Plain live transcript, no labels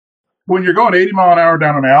when you're going 80 mile an hour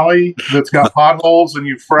down an alley that's got potholes and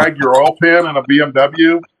you frag your oil pan in a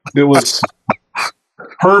BMW, it was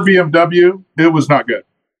her BMW. It was not good.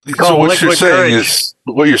 So what you're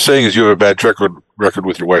saying is you have a bad record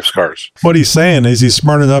with your wife's cars. What he's saying is he's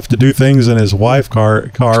smart enough to do things in his wife's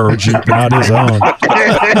car or Jeep, not his own.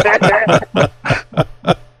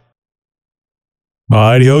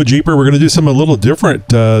 Alrighty-ho, Jeeper, we're going to do something a little different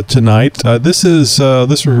tonight. This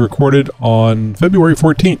was recorded on February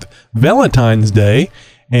 14th, Valentine's Day,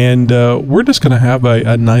 and we're just going to have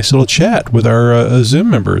a nice little chat with our Zoom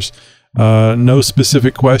members. No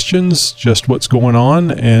specific questions, just what's going on,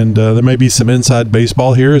 and there may be some inside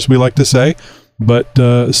baseball here, as we like to say,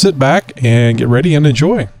 but sit back and get ready and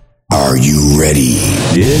enjoy. Are you ready?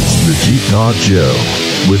 It's the Jeep Talk Show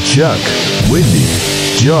with Chuck, Wendy,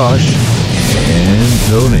 Josh, and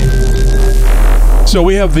Tony. So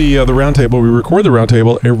we have the roundtable. We record the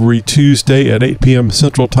roundtable every Tuesday at 8 p.m.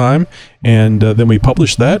 Central Time, and then we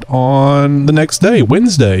publish that on the next day,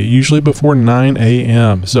 Wednesday, usually before 9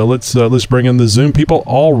 a.m. So let's bring in the Zoom people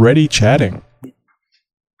already chatting.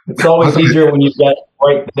 It's always easier when you've got it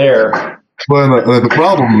right there. Well, the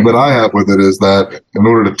problem that I have with it is that in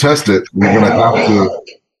order to test it, you're going to have to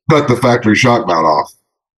cut the factory shock mount off.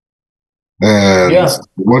 And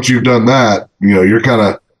once you've done that, you're kind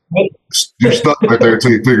of you're stuck right there until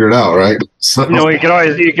you figure it out, right? So, you could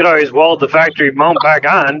always weld the factory mount back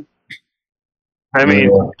on. I mean,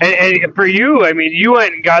 and for you, I mean, you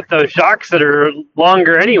went and got those shocks that are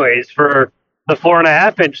longer, anyways, for the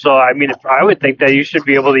 4.5 inch. So, I mean, I would think that you should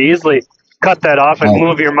be able to easily cut that off and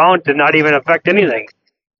move your mount and not even affect anything.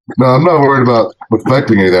 No, I'm not worried about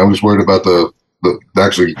affecting anything. I'm just worried about the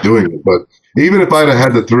actually doing it. But even if I'd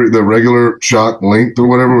have had the regular shock length or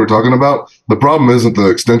whatever we're talking about, the problem isn't the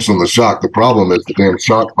extension of the shock. The problem is the damn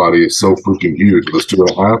shock body is so freaking huge with this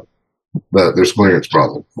 2.5 that there's clearance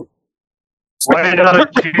problem. Why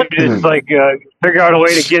don't you just figure out a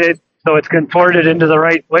way to get it so it's contorted into the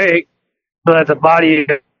right way so that the body.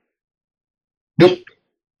 Yep,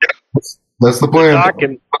 that's the plan.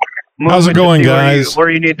 How's it going, guys? Where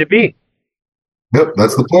you need to be. Yep,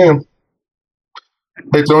 that's the plan.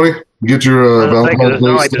 Hey, Tony, get your Valentine's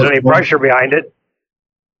Day. There's any pressure behind it.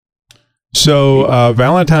 So,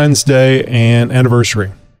 Valentine's Day and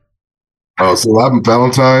anniversary. Oh, so I'm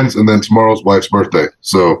Valentine's, and then tomorrow's wife's birthday.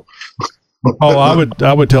 So, I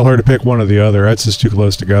would tell her to pick one or the other. That's just too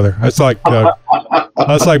close together. That's like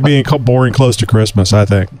being boring close to Christmas, I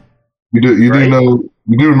think. You do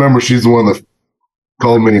remember she's the one that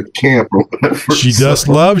called me at camp or whatever. She just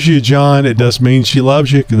loves you, John. It does mean she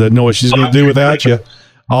loves you. Doesn't know what she's going to do without you.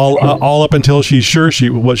 All up until she's sure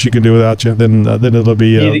what she can do without you. Then it'll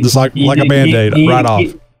be just like a Band-Aid right off.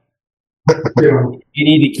 You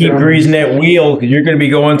need to keep greasing that wheel because you're going to be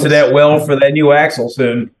going to that well for that new axle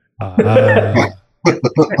soon. Well,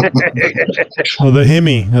 the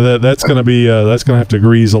Hemi that's going to have to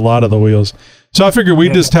grease a lot of the wheels. So I figured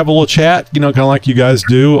we'd just have a little chat, kind of like you guys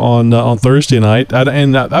do on Thursday night.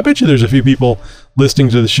 I bet you there's a few people listening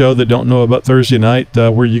to the show that don't know about Thursday night,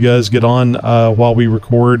 where you guys get on while we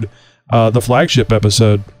record the flagship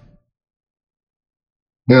episode.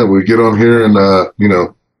 Yeah, we get on here and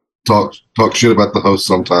talk shit about the host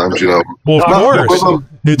sometimes. Well, of course,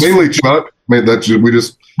 mainly Chuck. We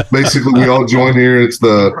just basically we all join here. It's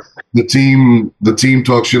the team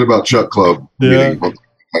talk shit about Chuck Club. Yeah.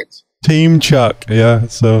 Team Chuck, yeah.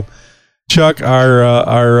 So Chuck,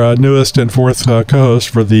 our newest and fourth co-host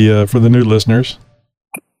for the new listeners.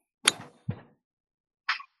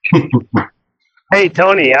 Hey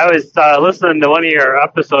Tony, I was listening to one of your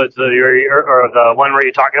episodes, or the one where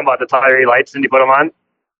you're talking about the Tyrie lights and you put them on.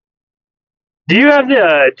 Do you have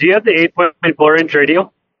the 8.4 inch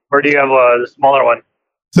radio, or do you have the smaller one?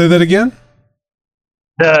 Say that again.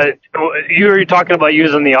 You were talking about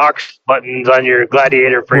using the aux buttons on your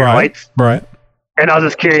Gladiator for your lights, right? And I was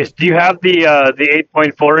just curious, do you have the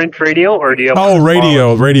 8.4 inch radio, or do you have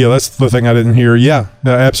radio? That's the thing I didn't hear. Yeah,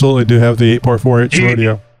 I absolutely do have the 8.4 inch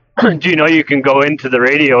radio. Do you know you can go into the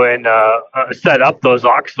radio and set up those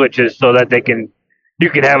aux switches so that you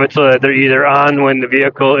can have it so that they're either on when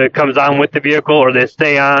it comes on with the vehicle, or they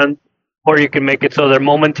stay on, or you can make it so they're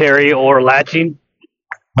momentary or latching?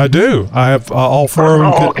 I do. I have all four of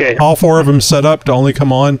them. Okay. All four of them set up to only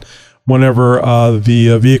come on whenever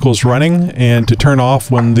the vehicle's running, and to turn off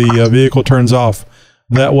when the vehicle turns off.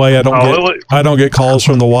 That way, I don't get calls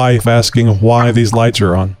from the wife asking why these lights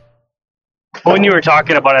are on. When you were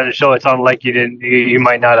talking about it on the show, it sounded like you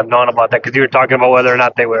might not have known about that, because you were talking about whether or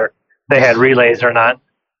not they had relays or not.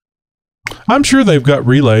 I'm sure they've got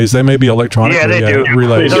relays. They may be electronic. Yeah, they do.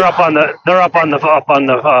 Relays. They're up on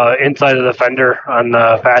the inside of the fender on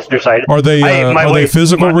the passenger side. Are they they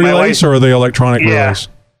physical relays or are they electronic relays?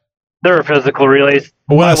 They're physical relays.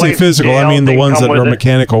 Well, when I say physical, I mean the ones that are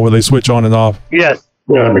mechanical, where they switch on and off. Yes.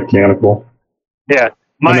 Yeah, mechanical. Yeah,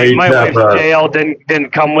 my wife's JL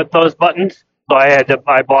didn't come with those buttons, so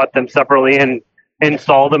I bought them separately and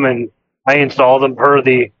installed them, and I installed them per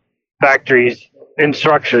the factory's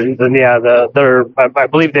instructions. And yeah, I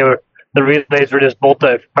believe the relays were just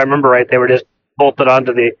bolted. If I remember right, they were just bolted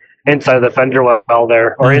onto the inside of the fender well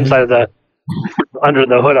there, or inside of the under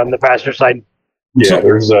the hood on the passenger side. Yeah,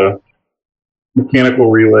 there's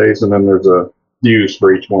mechanical relays, and then there's a fuse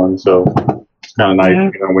for each one. So it's kind of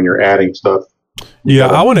nice, when you're adding stuff. Yeah,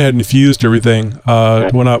 I went ahead and fused everything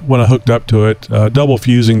when I hooked up to it. Double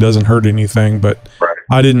fusing doesn't hurt anything, but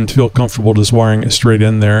I didn't feel comfortable just wiring it straight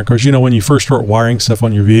in there. Because, when you first start wiring stuff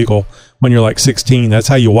on your vehicle, when you're like 16, that's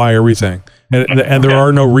how you wire everything. And there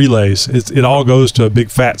are no relays. It all goes to a big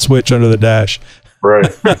fat switch under the dash. Right.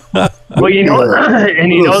 Well,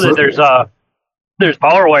 that there's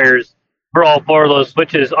power wires for all four of those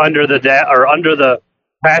switches under the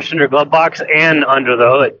passenger glove box and under the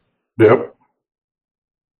hood. Yep.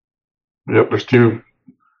 There's two.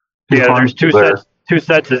 There's two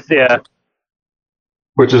sets. Yeah.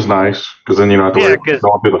 Which is nice, because then you don't have to worry about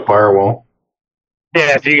going through the firewall.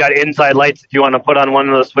 Yeah, if you got inside lights, if you want to put on one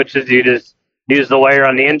of those switches, you just use the wire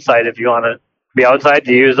on the inside. If you want to be outside,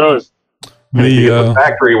 you use those. The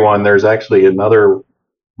factory one, there's actually another.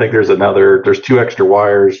 I think there's two extra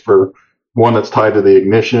wires for one that's tied to the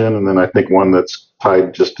ignition, and then I think one that's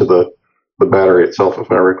tied just to the battery itself,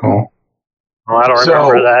 if I recall. Oh, I don't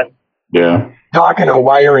remember that. Yeah. Talking of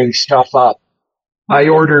wiring stuff up, I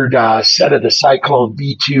ordered a set of the Cyclone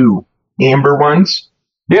V2 amber ones.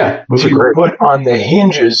 Yeah, those are great. Put on the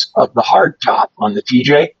hinges of the hardtop on the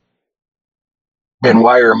TJ and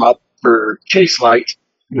wire them up for chase lights.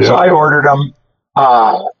 Yeah. So I ordered them,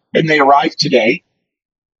 and they arrived today.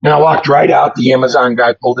 And I walked right out. The Amazon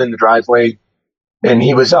guy pulled in the driveway, and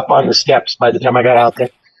he was up on the steps by the time I got out there.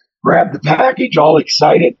 Grabbed the package, all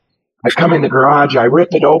excited. I come in the garage, I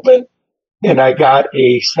rip it open, and I got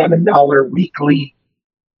a $7 weekly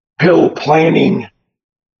pill planning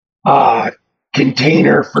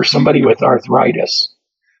container for somebody with arthritis.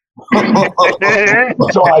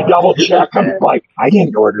 So I double check. I'm like, I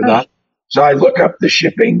didn't order that. So I look up the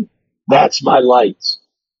shipping. That's my lights.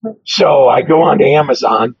 So I go on to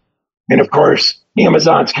Amazon, and of course,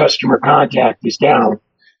 Amazon's customer contact is down,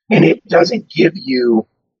 and it doesn't give you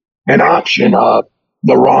an option of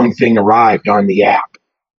the wrong thing arrived on the app.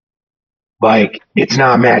 Like, it's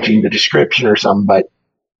not matching the description or something, but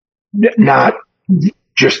not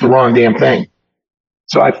just the wrong damn thing.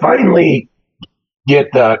 So I finally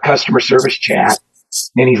get the customer service chat,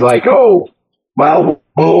 and he's like, oh, well,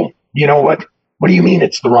 you know what? What do you mean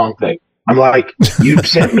it's the wrong thing? I'm like, you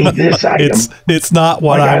sent me this item. It's not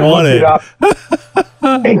what I wanted. Looked it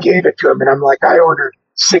up and gave it to him, and I'm like, I ordered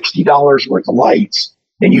 $60 worth of lights,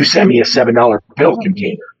 and you sent me a $7 pill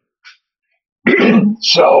container.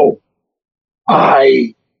 So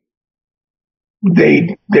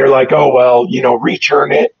they're like, oh, well,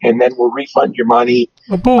 return it, and then we'll refund your money.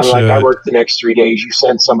 Bullshit. I'm like, I work the next 3 days. You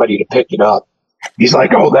send somebody to pick it up. He's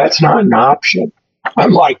like, oh, that's not an option.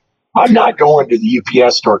 I'm like, I'm not going to the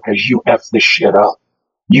UPS store because you F this shit up.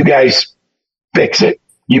 You guys fix it.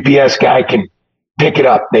 UPS guy can pick it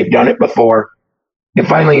up. They've done it before. And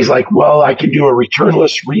finally, he's like, well, I can do a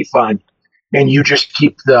returnless refund, and you just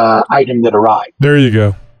keep the item that arrived. There you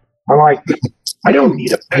go. I'm like, I don't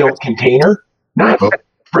need a pill container. Not for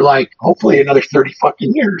hopefully another 30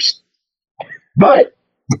 fucking years. But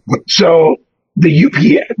so the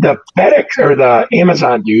FedEx or the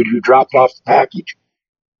Amazon dude who dropped off the package,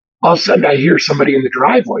 all of a sudden I hear somebody in the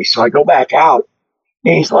driveway. So I go back out,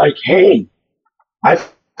 and he's like, hey, I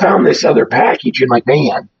found this other package in my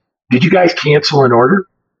van. Did you guys cancel an order?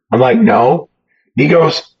 I'm like, no. He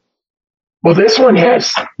goes, well, this one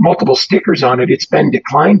has multiple stickers on it. It's been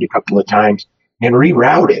declined a couple of times and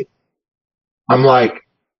rerouted. I'm like,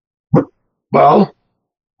 well,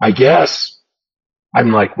 I guess.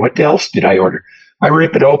 I'm like, what else did I order? I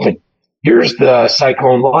rip it open. Here's the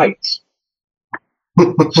Cyclone lights.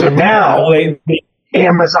 So now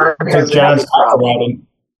Amazon has another problem.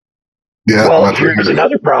 Yeah, well, here's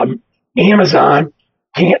another problem. Amazon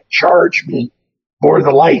can't charge me for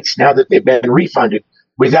the lights now that they've been refunded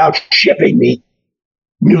without shipping me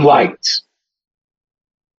new lights.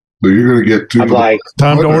 So you're going to get two. I'm like,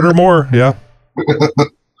 time to order more. Yeah.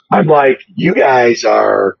 I'm like, you guys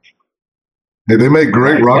are. Hey, they make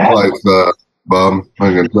great rock lights, Bob.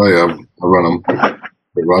 I can tell you, I run them.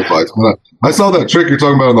 The rock lights. I saw that trick you're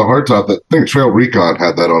talking about on the hardtop. That I think Trail Recon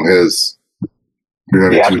had that on his.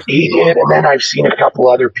 Yeah, he did, and then I've seen a couple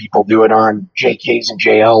other people do it on JKs and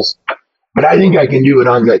JLs. But I think I can do it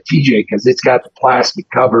on the TJ because it's got the plastic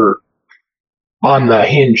cover on the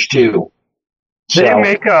hinge too. They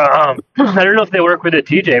make I don't know if they work with a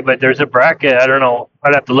TJ, but there's a bracket. I don't know.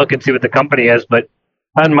 I'd have to look and see what the company is. But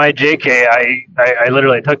on my JK, I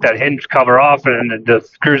literally took that hinge cover off and the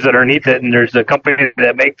screws that are underneath it. And there's a company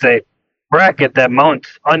that makes a bracket that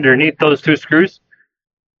mounts underneath those two screws.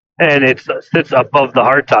 And it sits above the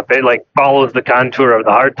hardtop. It like follows the contour of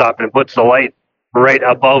the hardtop and puts the light right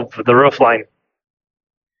above the roof line.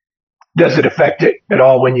 Does it affect it at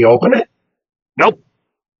all when you open it? Nope.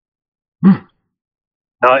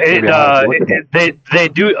 No, they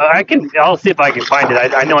do. I'll see if I can find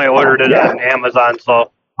it. I know I ordered it on Amazon, so if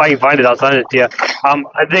I can find it, I'll send it to you.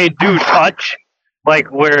 They do touch,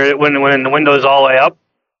 like when the window's all the way up,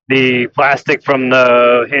 the plastic from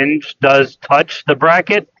the hinge does touch the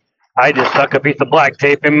bracket. I just stuck a piece of black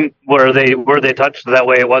tape in where they touched, so that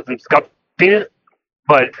way it wasn't scuffing it.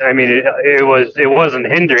 But I mean, it wasn't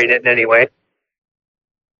hindering it in any way.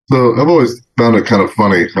 So I've always found it kind of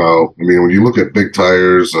funny how, I mean, when you look at big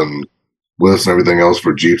tires and lifts and everything else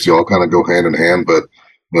for Jeeps, you all kind of go hand in hand. But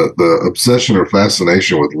the obsession or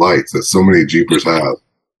fascination with lights that so many Jeepers have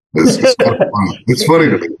is kind of funny. It's funny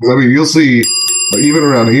to me. I mean, you'll see even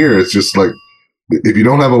around here, it's just like, if you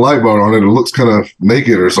don't have a light bar on it, it looks kind of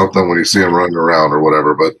naked or something when you see them running around or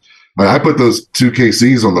whatever. But I put those 2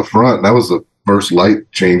 KCs on the front. And that was the first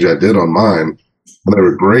light change I did on mine. And they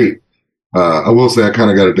were great. I will say I kind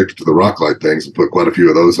of got addicted to the rock light things and put quite a few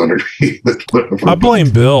of those underneath. I blame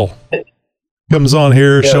Bill. Comes on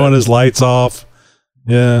here showing his lights off.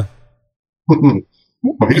 Yeah.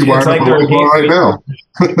 He's wired up right now.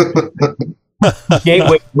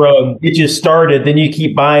 Gateway drug. Get you started, then you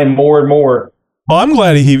keep buying more and more. Well, I'm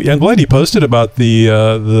glad he posted about the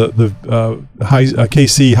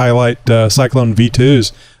KC Highlight Cyclone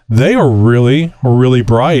V2s. They are really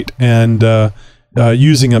bright and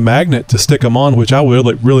using a magnet to stick them on, which I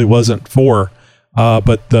really wasn't for.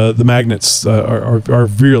 But the magnets are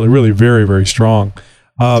really very, very strong.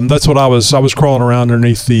 That's what I was crawling around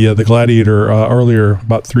underneath the Gladiator earlier,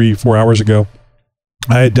 about 3-4 hours ago.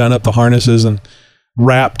 I had done up the harnesses and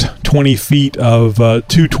wrapped 20 feet of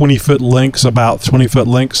two 20-foot links, about 20-foot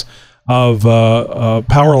links of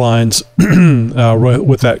power lines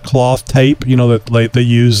with that cloth tape, that they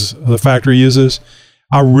use, the factory uses.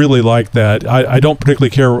 I really like that. I don't particularly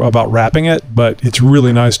care about wrapping it, but it's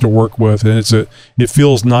really nice to work with, and it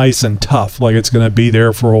feels nice and tough, like it's going to be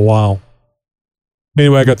there for a while.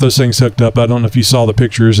 Anyway, I got those things hooked up. I don't know if you saw the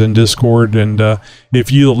pictures in Discord, and if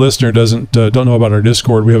you, the listener, don't know about our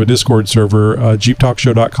Discord, we have a Discord server,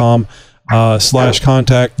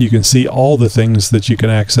 jeeptalkshow.com/contact. You can see all the things that you can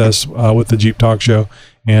access with the Jeep Talk Show,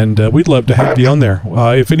 and we'd love to have you on there.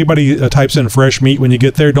 If anybody types in fresh meat when you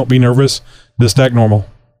get there, don't be nervous. Just act normal.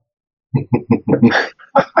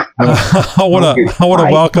 I want to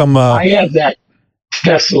welcome. I have that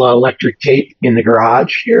Tesla electric tape in the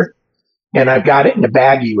garage here, and I've got it in a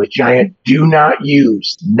baggie with giant "Do not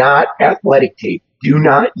use," not athletic tape. "Do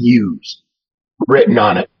not use" written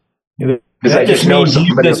on it. Because I just know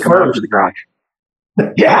somebody will come out to the garage.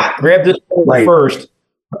 Yeah, grab this first.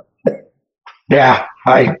 Yeah,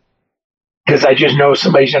 because I just know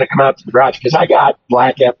somebody's going to come out to the garage because I got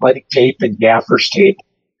black athletic tape and gaffer's tape,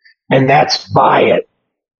 and that's by it.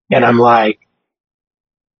 And I'm like,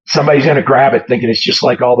 somebody's going to grab it thinking it's just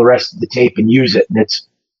like all the rest of the tape and use it. And it's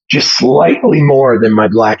just slightly more than my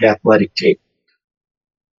black athletic tape.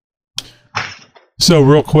 So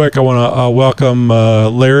real quick, I want to welcome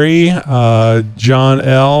Larry, John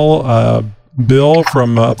L., Bill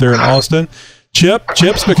from up there in Austin.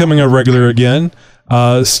 Chip's becoming a regular again.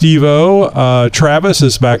 Steve-O, Travis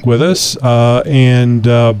is back with us, and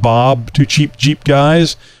Bob, Two Cheap Jeep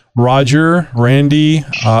Guys, Roger, Randy,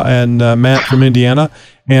 and Matt from Indiana,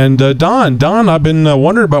 and Don, I've been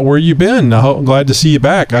wondering about where you've been. I'm glad to see you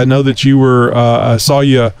back. I know that you were, I saw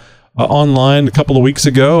you online a couple of weeks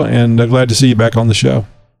ago, and glad to see you back on the show.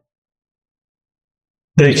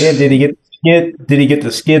 Thanks. And did he get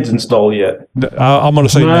the skids installed yet? I'm going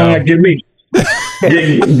to say no. Give me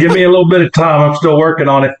a little bit of time. I'm still working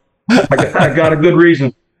on it. I got a good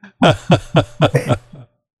reason.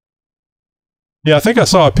 Yeah, I think I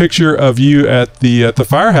saw a picture of you at the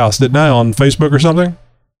firehouse, didn't I, on Facebook or something?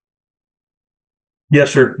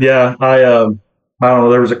 Yes, sir. Yeah, I don't know.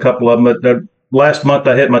 There was a couple of them. But last month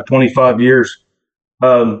I hit my 25 years,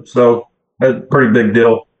 so that's a pretty big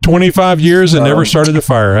deal. 25 years and never started a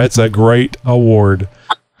fire. That's a great award.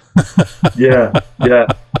 Yeah.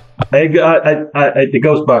 It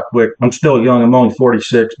goes by quick. I'm still young. I'm only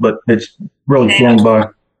 46, but it's really flown by.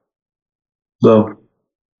 So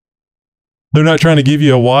they're not trying to give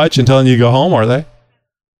you a watch and telling you to go home, are they?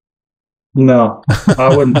 No,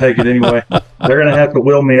 I wouldn't take it anyway. They're going to have to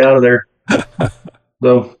wheel me out of there.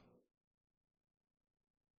 So,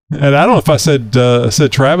 and I don't know if I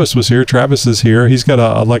said Travis was here. Travis is here. He's got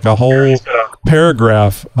a whole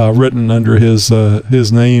paragraph written under his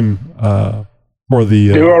name for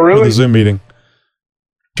the Zoom meeting.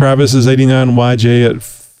 Travis is 89YJ at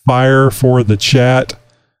Fire for the chat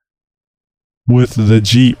with the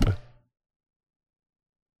Jeep.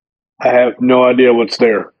 I have no idea what's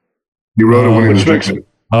there. You wrote it when he was drinking.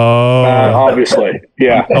 Oh, obviously,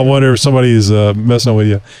 yeah. I wonder if somebody's messing with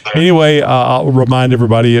you. Anyway, I'll remind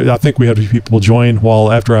everybody. I think we had people join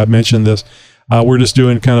after I mentioned this. We're just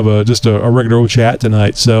doing kind of a regular old chat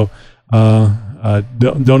tonight. So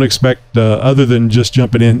don't expect other than just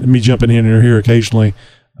jumping in here occasionally,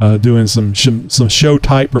 doing some show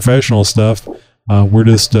type professional stuff. We're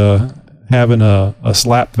just having a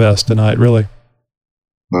slap fest tonight, really.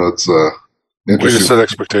 That's way to set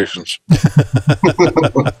expectations.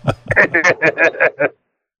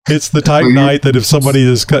 It's the type night that if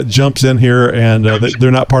somebody jumps in here and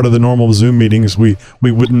they're not part of the normal Zoom meetings, we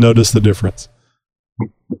wouldn't notice the difference.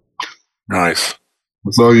 Nice.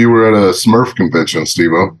 I saw you were at a Smurf convention,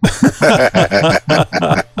 Steve-O.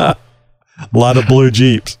 A lot of blue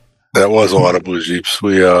Jeeps. That was a lot of blue Jeeps.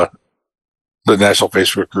 We the national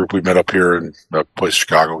Facebook group, we met up here in a place in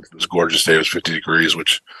Chicago. It was a gorgeous day. It was 50 degrees,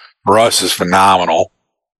 which for us is phenomenal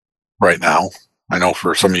right now. I know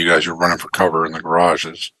for some of you guys, you're running for cover in the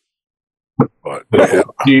garages. But yeah.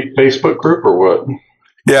 Facebook group or what?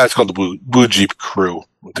 Yeah, it's called the Blue Jeep Crew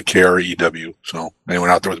with the KREW. So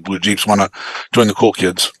anyone out there with blue Jeeps want to join the cool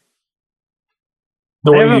kids?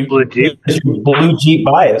 So I have a blue Jeep. Blue Jeep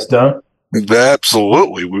biased, huh?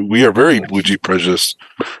 Absolutely. We are very blue Jeep prejudiced.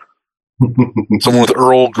 Someone with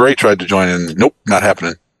Earl Grey tried to join in. Nope, not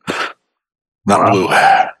happening. Not blue.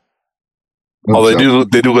 Oh, they do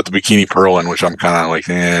let the bikini pearl in, which I'm kind of like,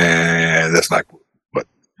 that's not blue, but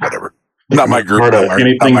whatever. Not my group. Part of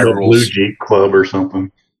anything not my but rules. Blue Jeep Club or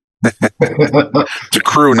something. It's a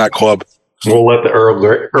crew, not club. We'll let the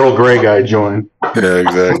Earl Grey guy join. Yeah,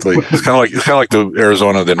 exactly. It's kind of like the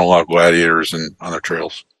Arizona. They don't allow gladiators on their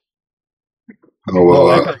trails. Oh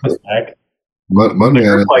well, Monday.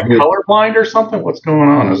 You're like colorblind or something. What's going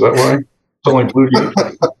on? Is that why it's only blue Jeep?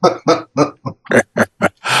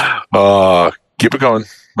 Keep it going.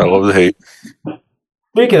 I love the hate.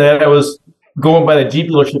 Speaking of that, I was going by the Jeep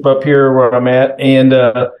dealership up here where I'm at, and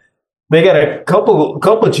they got a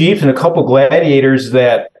couple Jeeps and a couple Gladiators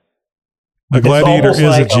that. A Gladiator is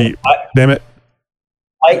like a Jeep. Damn it!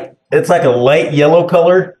 It's like a light yellow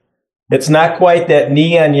color. It's not quite that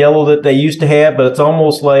neon yellow that they used to have, but it's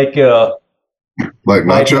almost like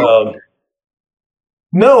nacho.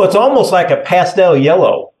 No, it's almost like a pastel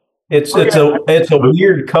yellow. It's a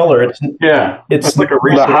weird color. It's like a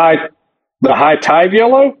the high tide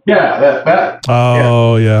yellow. Yeah, that.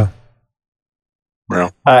 Oh yeah.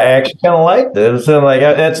 Well, I actually kind of like this.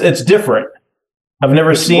 It's different. I've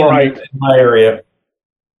never seen it in my area.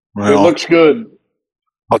 Well, it looks good.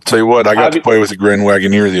 I'll tell you what. I got to play with the Grand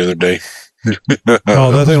Wagoneer the other day.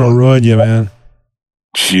 Oh, that thing will ruin you, man.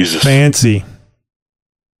 Jesus, fancy.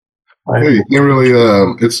 Hey, you can't really.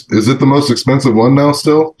 Is it the most expensive one now?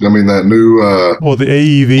 Still, I mean that new. The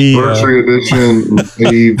AEV anniversary edition.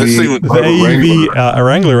 AEV. The AEV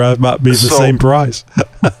Wrangler might be the same price.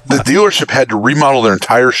 The dealership had to remodel their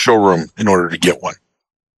entire showroom in order to get one.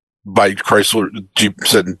 By Chrysler, Jeep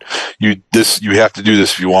said, "You have to do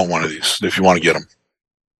this if you want one of these. If you want to get them."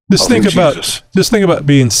 Just think about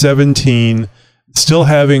being 17, still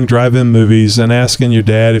having drive-in movies, and asking your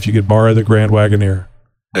dad if you could borrow the Grand Wagoneer.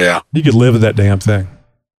 Yeah, you could live with that damn thing.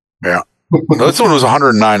 Yeah, this one was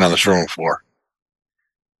 109 on the showroom floor.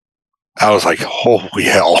 I was like, "Holy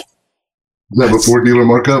hell!" Is that before dealer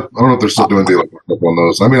markup? I don't know if they're still doing dealer markup on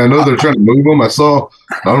those. I mean, I know they're trying to move them. I don't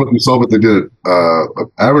know if you saw, but they did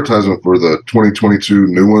an advertisement for the 2022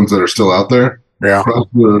 new ones that are still out there. Yeah,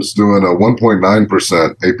 Chrysler's doing a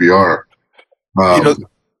 1.9% APR.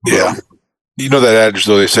 You know that adage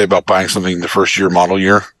though they say about buying something the first year model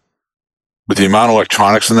year. With the amount of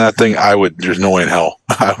electronics in that thing, there's no way in hell.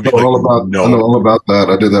 I would be I know all about that.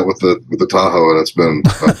 I did that with the Tahoe, and it's been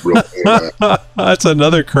a real pain. That's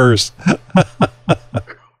another curse.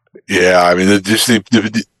 Yeah, I mean,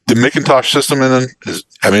 the Macintosh system in it is.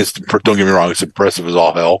 I mean, don't get me wrong, it's impressive as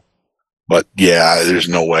all hell, but yeah, there's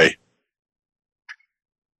no way.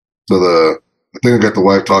 So I think I got the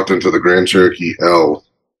wife talked into the Grand Cherokee L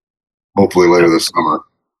hopefully later this summer.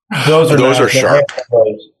 Those are Those sharp.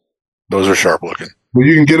 Those are sharp looking. Well,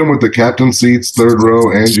 you can get them with the captain seats, third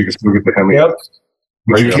row, and you can still get the Hemi. Yep.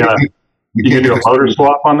 But You can do a motor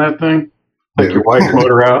swap on that thing. Take your wife's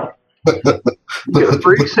motor out. Get a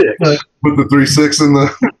 3.6. Put the 3.6 in the.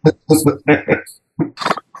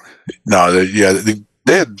 No, they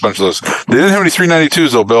had a bunch of those. They didn't have any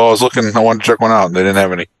 392s though, Bill. I was looking. I wanted to check one out, and they didn't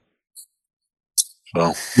have any.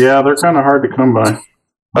 So Yeah, they're kind of hard to come by.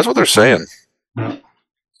 that's what they're saying. Yeah.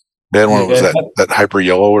 They had one that was that hyper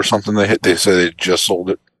yellow or something. They said they just sold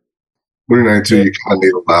it. 392, you kind of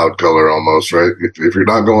need a loud color almost, right? If you're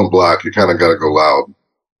not going black, you kind of got to go loud.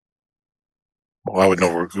 Well, I would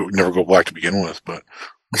never go black to begin with, but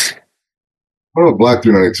Well, black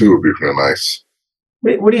 392 would be kind of nice.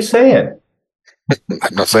 Wait, what are you saying?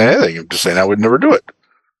 I'm not saying anything. I'm just saying I would never do it.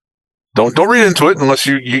 Don't read into it unless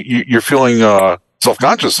you're feeling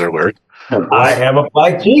self-conscious there, Larry. I have a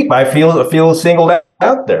black Jeep. I feel singled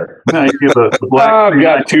out there. No, you get the black. I've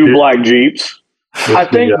got two black Jeeps. I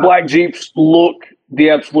think black Jeeps look the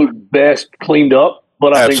absolute best cleaned up,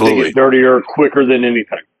 but I think they get dirtier quicker than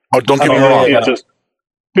anything. Oh, don't get me wrong. It's just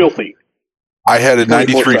filthy. I had a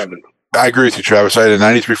 93. I agree with you, Travis. I had a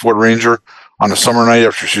 93 Ford Ranger on a summer night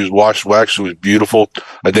after she was washed, waxed. It was beautiful.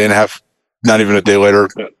 A day and a half, not even a day later,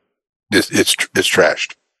 it's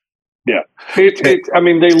trashed. Yeah, I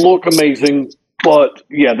mean, they look amazing, but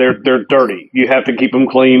yeah, they're dirty. You have to keep them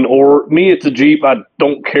clean. Or me, it's a Jeep. I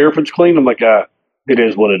don't care if it's clean. I'm like, it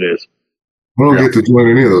is what it is. I don't get to join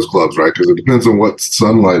any of those clubs, right? Because it depends on what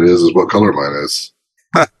sunlight is what color mine is.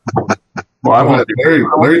 Well,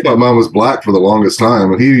 Larry thought mine was black for the longest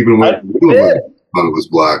time, and he even went blue and thought it was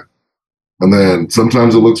black. And then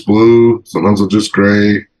sometimes it looks blue, sometimes it's just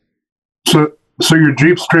gray. So your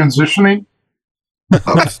Jeep's transitioning?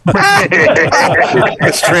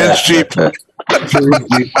 It's trans Jeep.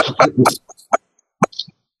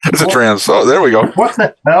 It's a trans. Oh, there we go. What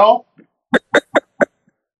the hell?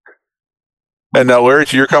 And now, Larry,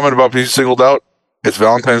 to your comment about being singled out, it's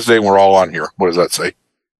Valentine's Day and we're all on here. What does that say?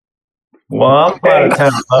 Well, I'm out of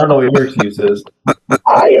town. I don't know what your excuse is.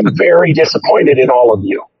 I am very disappointed in all of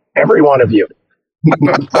you. Every one of you.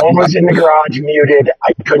 Phone was in the garage muted.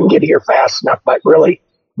 I couldn't get here fast enough, but really,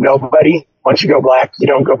 nobody, once you go black, you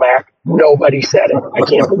don't go back. Nobody said it. I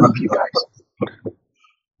can't believe you guys.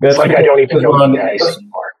 It's like I don't even know you guys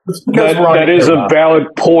anymore. That is a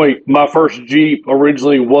valid point. My first Jeep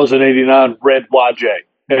originally was an 89 red YJ,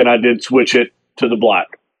 and I did switch it to the black,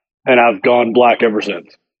 and I've gone black ever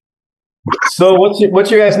since. So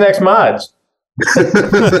what's your guys' next mods?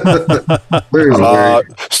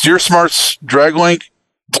 Steer Smart's drag link,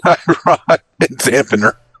 tie rod, and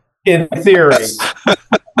dampener. In theory.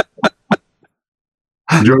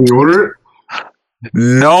 Did you already order it?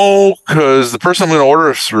 No, because the person I'm going to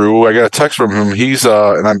order it through, I got a text from him. He's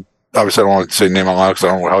and I'm obviously I don't want to say name out loud because I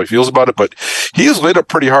don't know how he feels about it, but he is laid up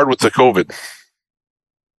pretty hard with the COVID.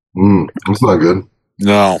 That's not good.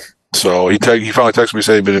 No, so he finally texted me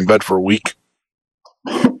saying he'd been in bed for a week.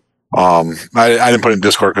 I didn't put it in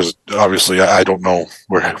Discord because obviously I don't know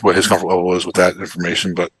what his comfort level is with that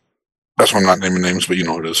information, but that's why I'm not naming names, but you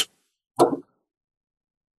know who it is. So.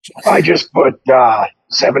 I just put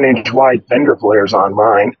 7-inch wide fender flares on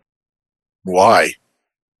mine. Why?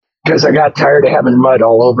 Because I got tired of having mud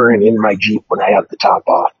all over and in my Jeep when I had the top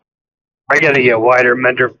off. I got to get wider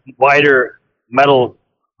metal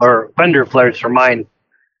or fender flares for mine.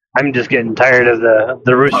 I'm just getting tired of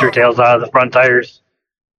the rooster tails out of the front tires.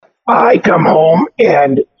 I come home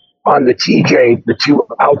and on the TJ, the two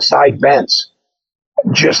outside vents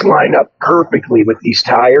just line up perfectly with these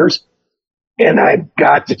tires. And I've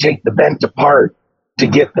got to take the vent apart to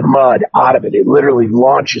get the mud out of it. It literally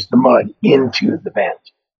launches the mud into the vent.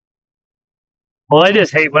 Well, I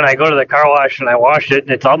just hate when I go to the car wash and I wash it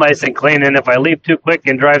and it's all nice and clean. And if I leave too quick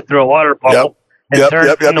and drive through a water puddle and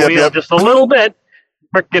turn the wheel just a little bit,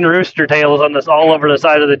 frickin' rooster tails on this all over the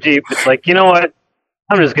side of the Jeep. It's like, you know what?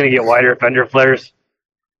 I'm just going to get wider fender flares.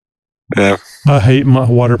 Yeah. I hate my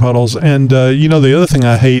water puddles. And, the other thing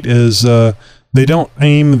I hate is they don't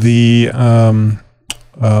aim the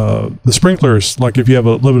sprinklers. Like if you have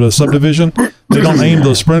a little bit of subdivision, they don't aim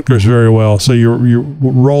those sprinklers very well. So you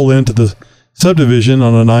roll into the subdivision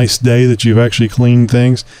on a nice day that you've actually cleaned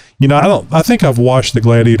things. I think I've washed the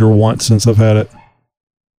Gladiator once since I've had it.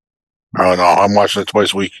 Oh no, I'm washing it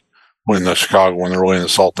twice a week when they're laying the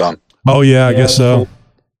salt down. Oh yeah, I guess so.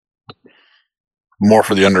 More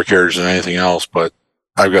for the undercarriage than anything else, but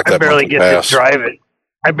I've got that. I barely get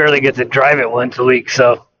to drive it once a week,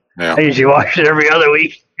 so I usually wash it every other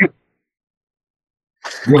week. I'm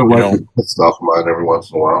gonna wipe the stuff mine every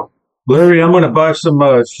once in a while. Larry, I'm going to buy some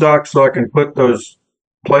shocks so I can put those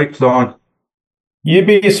plates on. You'd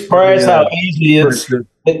be surprised how easy it's.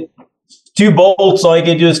 It's 2 bolts. All you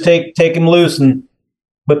can do is take them loose and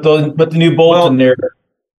put the new bolts in there.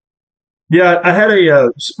 Yeah, I had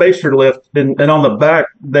a spacer lift, and on the back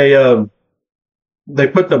they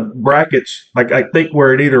put the brackets, like I think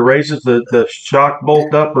where it either raises the shock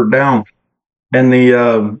bolt up or down, and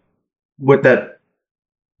the with that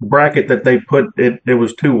bracket that they put, it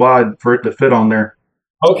was too wide for it to fit on there.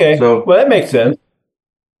 Okay, so well that makes sense.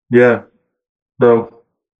 Yeah, so,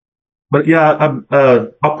 but yeah,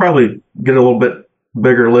 I'll probably get a little bit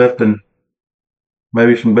bigger lift and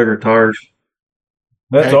maybe some bigger tires.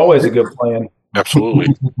 That's always a good plan.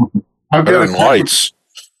 Absolutely. Better than lights.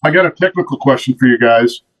 I got a technical question for you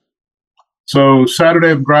guys. So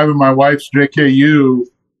Saturday, I'm driving my wife's JKU,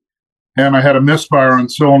 and I had a misfire on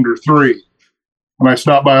cylinder 3. And I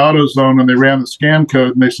stopped by AutoZone, and they ran the scan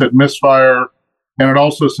code, and they said misfire, and it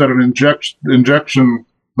also said an injection.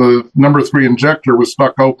 The number 3 injector was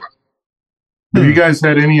stuck open. Have you guys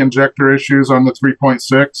had any injector issues on the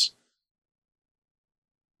 3.6?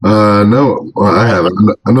 No, I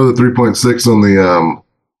haven't. I know the 3.6 on the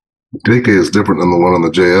JK is different than the one on the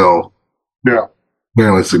JL. Yeah.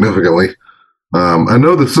 Apparently significantly. I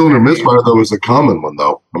know the cylinder misfire, though, is a common one,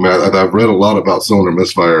 though. I mean, I've read a lot about cylinder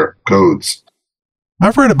misfire codes.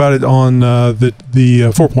 I've read about it on the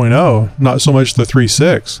 4.0, not so much the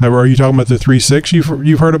 3.6. Are you talking about the 3.6?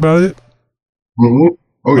 You've heard about it? Mm-hmm.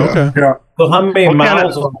 Oh, yeah. Okay. Yeah. So how many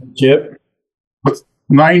miles on the chip?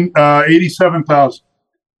 87,000.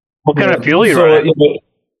 What kind of fuel you running?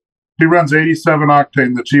 She runs 87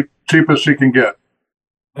 octane, the cheapest she can get.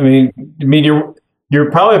 I mean,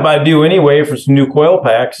 you're probably about to do anyway for some new coil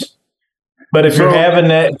packs. But if you're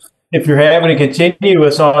having a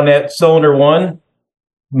continuous on that cylinder 1,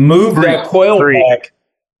 move that coil pack.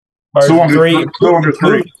 Or cylinder 3. Move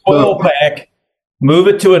the coil pack. Move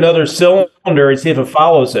it to another cylinder and see if it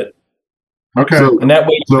follows it. Okay. And that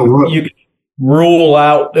way you can rule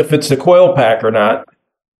out if it's the coil pack or not.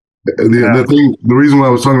 The reason why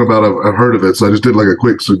I was talking about I've heard of it, so I just did like a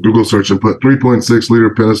quick Google search and put 3.6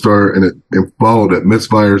 liter Pentastar and it followed it,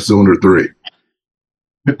 misfire cylinder 3.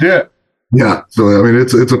 It did. Yeah, so I mean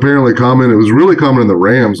it's apparently common. It was really common in the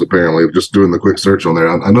Rams apparently. Just doing the quick search on there,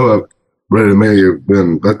 I know I've read it may have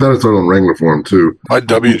been. I thought it started on Wrangler Forum too.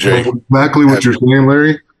 WJ. Exactly what you're saying,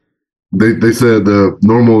 Larry. They said the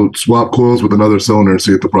normal swap coils with another cylinder and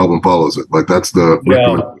see if the problem follows it. Like that's the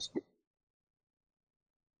recommendation.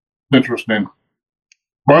 Interesting.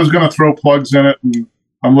 Well, I was going to throw plugs in it, and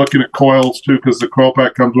I'm looking at coils too because the coil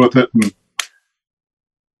pack comes with it,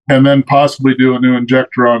 and then possibly do a new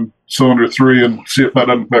injector on cylinder 3 and see if that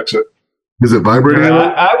doesn't fix it. Is it vibrating?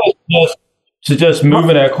 I would suggest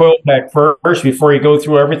moving that coil pack first before you go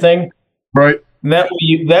through everything. Right. And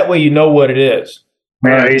that way you know what it is.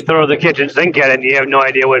 Yeah, you throw the kitchen sink at it, and you have no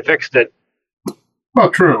idea what fixed it. Well,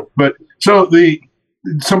 true, but so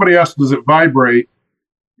somebody asked, does it vibrate?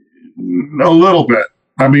 A little bit.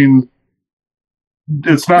 I mean,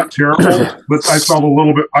 it's not terrible, but I felt a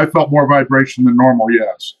little bit. I felt more vibration than normal.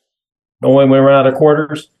 Yes. Only when we run out of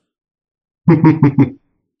quarters.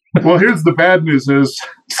 Well, here's the bad news: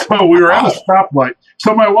 so we were at a stoplight.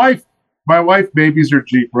 So my wife babies her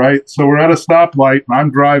Jeep, right? So we're at a stoplight, and I'm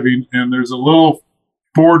driving, and there's a little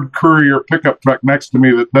Ford Courier pickup truck next to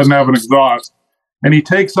me that doesn't have an exhaust, and he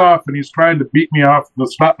takes off, and he's trying to beat me off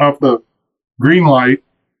the green light.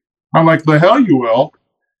 I'm like, the hell you will.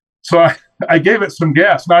 So I gave it some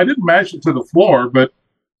gas. Now, I didn't mash it to the floor, but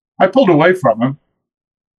I pulled away from him.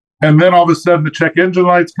 And then all of a sudden, the check engine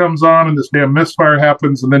lights comes on, and this damn misfire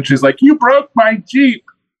happens. And then she's like, you broke my Jeep.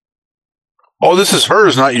 Oh, this is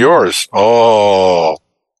hers, not yours. Oh.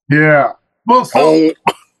 Yeah. Well, so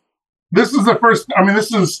this is the first. I mean,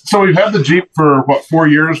 so we've had the Jeep for, 4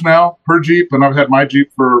 years now, per Jeep. And I've had my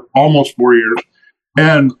Jeep for almost 4 years.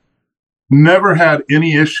 And never had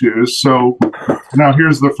any issues. So now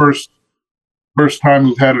here's the first time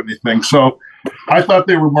we've had anything. So I thought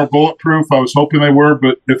they were more bulletproof. I was hoping they were,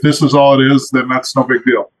 but if this is all it is, then that's no big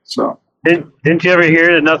deal. So didn't you ever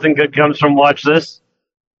hear that nothing good comes from watch this?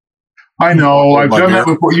 I know. I've done that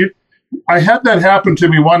before. I had that happen to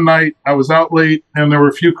me one night. I was out late, and there were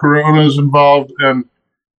a few Coronas involved, and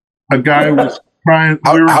a guy was trying.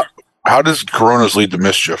 How does Coronas lead to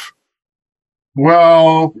mischief?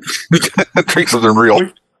 Well, drink something real.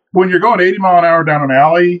 When you're going 80 mile an hour down an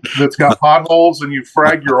alley that's got potholes and you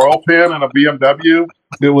frag your oil pan in a BMW,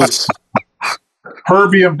 it was her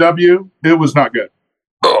BMW. It was not good.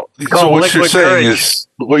 Oh, so what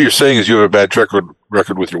you're saying is you have a bad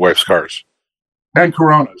record with your wife's cars and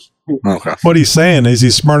Coronas. Okay. What he's saying is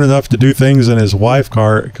he's smart enough to do things in his wife's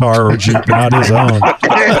car or Jeep, not his own.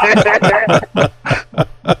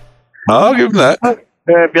 I'll give him that.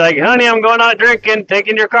 Be like, honey, I'm going out drinking,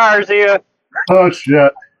 taking your car, see ya. Oh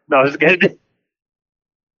shit! No, just kidding.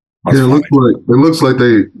 Yeah, it looks like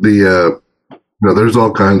there's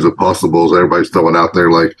all kinds of possibles everybody's throwing out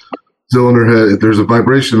there, like cylinder head. If there's a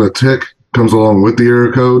vibration, a tick comes along with the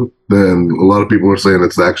error code, then a lot of people are saying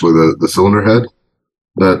it's actually the cylinder head.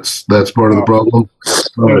 That's part of the problem.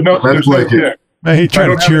 That's like Man, he tried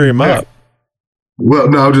to cheer him up. Well,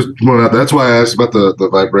 no, I just pointing out. That's why I asked about the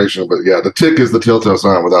vibration. But yeah, the tick is the telltale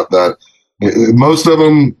sign. Without that, most of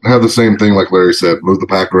them have the same thing. Like Larry said, move the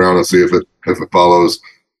pack around and see if it follows.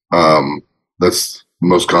 That's the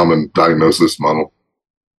most common diagnosis model.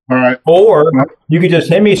 All right. Or you could just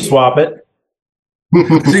Hemi swap it.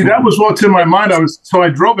 See, that was what's in my mind. I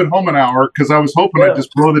drove it home an hour because I was hoping I'd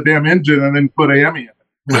just blow the damn engine and then put a Hemi in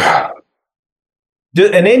it.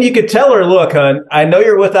 And then you could tell her, look, hon, I know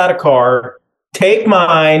you're without a car. Take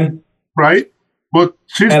mine. Right? Well,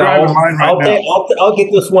 she's driving mine right now. I'll get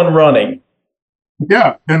this one running.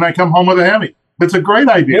 Yeah, and I come home with a Hemi. It's a great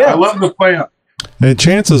idea. Yeah. I love the plan. And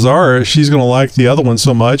chances are she's going to like the other one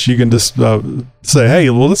so much, you can just say, hey,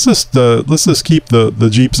 well, let's just keep the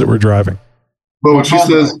Jeeps that we're driving. But when she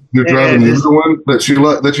says you're driving the other one that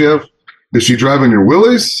you have, is she driving your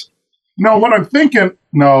Willys? No, what I'm thinking,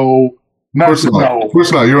 no. Of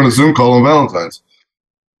course not. You're on a Zoom call on Valentine's.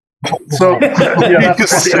 So, yeah,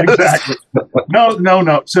 that's exactly.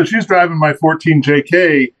 No. So she's driving my 14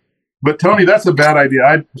 JK, but Tony, that's a bad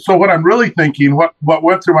idea. So what I'm really thinking, what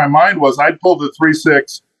went through my mind was I'd pull the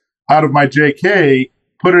 3.6 out of my JK,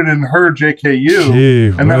 put it in her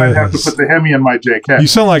JKU, and then I'd have to put the Hemi in my JK. You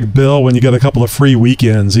sound like Bill when you get a couple of free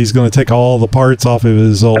weekends. He's going to take all the parts off of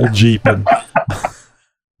his old Jeep and,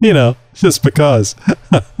 just because.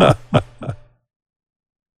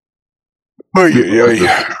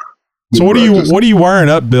 So what are you wiring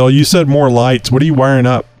up, Bill? You said more lights. What are you wiring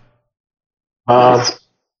up?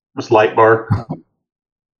 This light bar.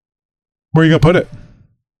 Where are you gonna put it?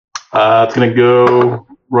 It's gonna go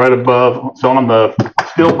right above. So on the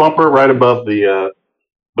steel bumper, right above the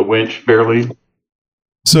winch, barely.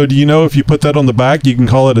 So do you know if you put that on the back, you can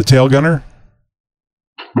call it a tail gunner?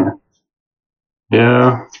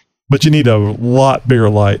 Yeah. But you need a lot bigger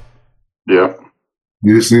light. Yeah.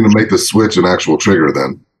 You just need to make the switch an actual trigger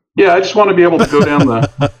then. Yeah, I just want to be able to go down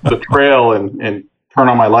the trail and turn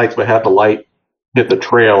on my lights, but have the light hit the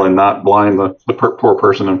trail and not blind the poor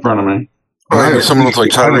person in front of me. Someone with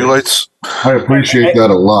like Tyree lights. I appreciate that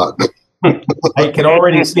a lot. I can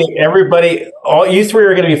already see everybody. All you three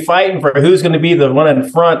are going to be fighting for who's going to be the one in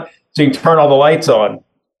front, so you can turn all the lights on.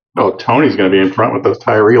 Oh, Tony's going to be in front with those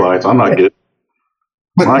Tyree lights. I'm not getting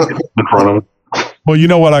in front of him. Well, you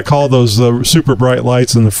know what I call those super bright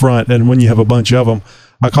lights in the front, and when you have a bunch of them,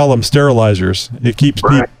 I call them sterilizers. It keeps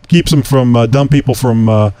keeps them from dumb people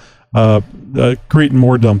from creating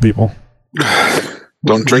more dumb people.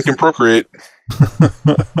 Don't drink and procreate.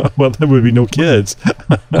 Well, there would be no kids.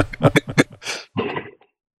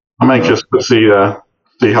 I'm anxious to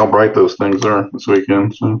see how bright those things are this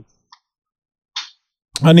weekend. So.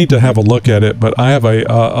 I need to have a look at it, but I have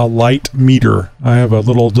a light meter. I have a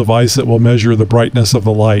little device that will measure the brightness of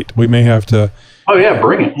the light. We may have to. Oh yeah,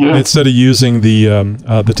 bring it. Yeah. Instead of using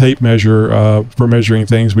the tape measure for measuring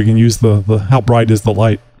things, we can use the how bright is the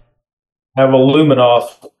light. Have a lumen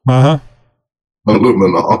off. A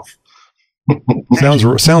lumen off.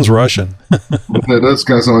 Sounds Russian. That does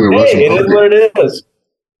kind of sound like a Russian. It is what it is.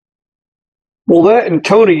 Well, that and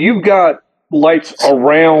Tony, you've got lights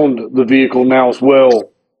around the vehicle now as well.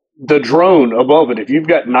 The drone above it, if you've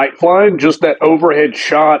got night flying, just that overhead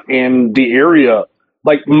shot in the area.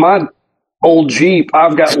 Like my old Jeep,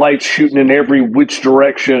 I've got lights shooting in every which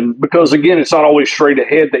direction because, again, it's not always straight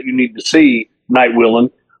ahead that you need to see night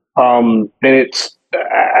wheeling. And it's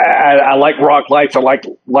I like rock lights. I like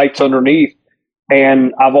lights underneath.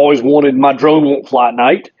 And I've always wanted my drone won't fly at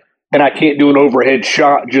night. And I can't do an overhead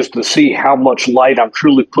shot just to see how much light I'm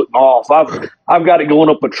truly putting off. I've got it going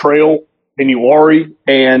up a trail in Uwharrie,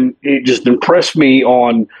 and it just impressed me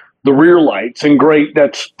on the rear lights. And great,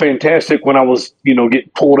 that's fantastic when I was, getting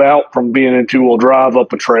pulled out from being in two-wheel drive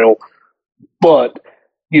up a trail. But,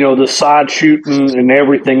 the side shooting and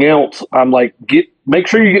everything else, I'm like, make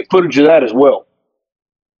sure you get footage of that as well.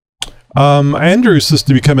 Andrew's supposed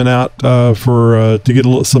to be coming out to get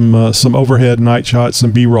some overhead night shots,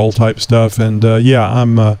 some B-roll type stuff, and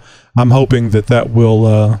I'm hoping that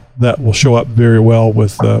will show up very well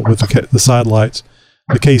with the side lights,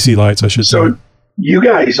 the KC lights, I should say. you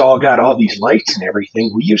guys all got all these lights and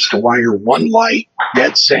everything. We used to wire one light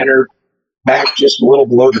dead center back just a little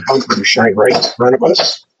below the bumper to shine right in front of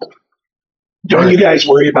us. Don't you guys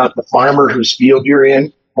worry about the farmer whose field you're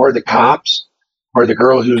in, or the cops, or the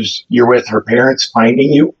girl you're with her parents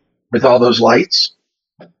finding you with all those lights?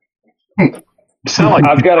 You sound like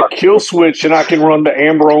I've got a kill switch and I can run the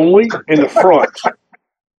amber only in the front.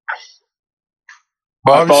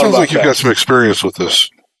 Bob, it sounds like you've got some experience with this.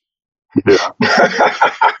 Yeah.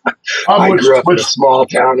 I grew up in a small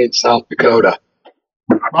town in South Dakota.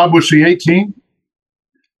 Bob, was she 18?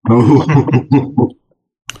 That's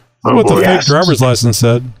what the fake driver's license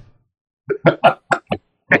said.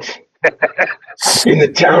 In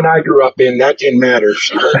the town I grew up in, that didn't matter.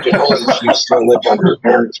 She lived at home. She still lived under her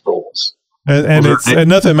parents' rules. And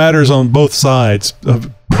nothing matters on both sides,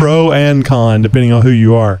 pro and con, depending on who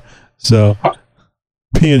you are. So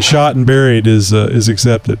being shot and buried is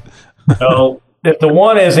accepted. So if the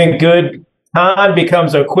one isn't good, con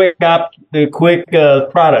becomes a quick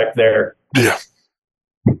product there. Yeah.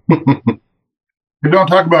 We don't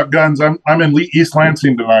talk about guns. I'm in East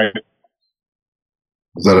Lansing tonight.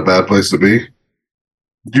 Is that a bad place to be?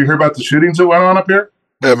 Did you hear about the shootings that went on up here?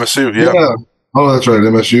 MSU, yeah. Oh, that's right,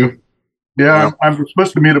 MSU. Yeah, I'm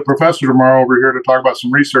supposed to meet a professor tomorrow over here to talk about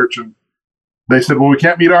some research, and they said, well, we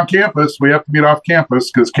can't meet on campus. We have to meet off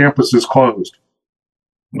campus because campus is closed.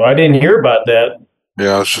 Well, I didn't hear about that.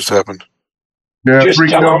 Yeah, this just happened. Yeah, just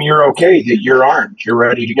tell them you're okay, that you're armed, you're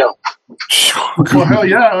ready to go. Well, hell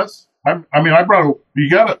yeah. I brought you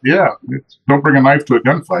got it. Yeah. Don't bring a knife to a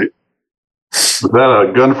gunfight. Is that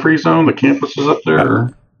a gun-free zone? The campus is up there?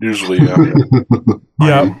 Usually, yeah.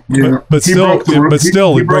 But still,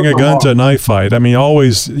 bring a gun to a knife fight. I mean, you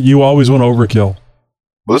always want to overkill.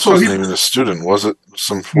 Well, this wasn't even a student, was it?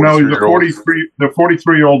 Some 43-year-old? The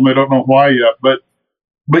 43-year-old, I don't know why yet, but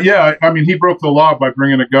yeah, I mean, he broke the law by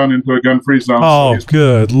bringing a gun into a gun-free zone. Oh,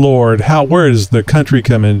 good Lord! Where does the country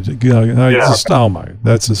come in?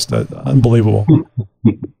 That's just unbelievable.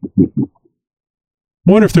 I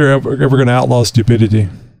wonder if they're ever going to outlaw stupidity.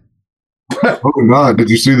 Oh God! Did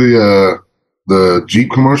you see the Jeep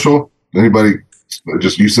commercial? Anybody?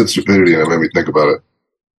 You said stupidity, and it made me think about it.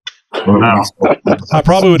 I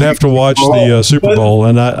probably would have to watch the Super Bowl,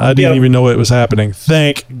 and I didn't even know it was happening.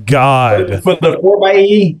 Thank God. For the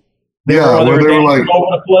 4xe, they were like all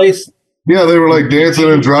over the place. Yeah, they were like dancing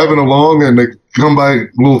and driving along, and they come by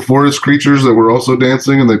little forest creatures that were also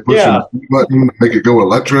dancing, and they push a button, make it go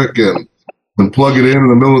electric, and plug it in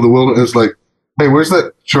the middle of the wilderness. It's like, hey, where's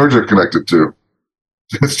that charger connected to?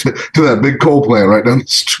 To that big coal plant right down the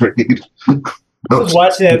street. I was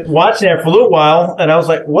watching that for a little while, and I was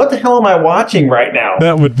like, what the hell am I watching right now?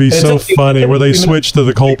 That would be so funny, where they switch to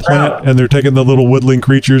the coal plant, and they're taking the little woodland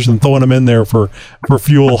creatures and throwing them in there for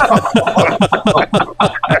fuel.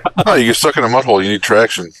 No, you get stuck in a mud hole. You need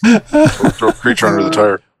traction. Throw a creature under the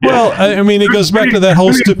tire. Well, I mean, it goes back to that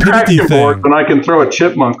whole stupidity thing. And I can throw a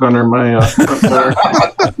chipmunk under my.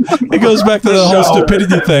 It goes back to the whole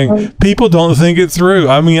stupidity thing. People don't think it through.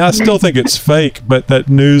 I mean, I still think it's fake, but that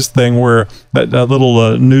news thing where that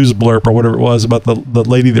little news blurb or whatever it was about the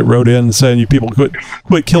lady that wrote in saying you people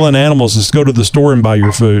quit killing animals, just go to the store and buy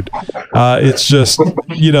your food. It's just,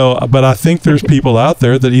 but I think there's people out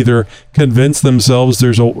there that either convince themselves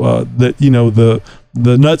the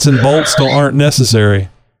nuts and bolts aren't necessary.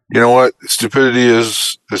 You know what? Stupidity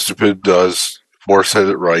is as stupid does. Forrest said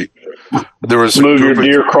it right. There was move your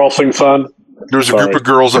deer crossing sign. There was a group of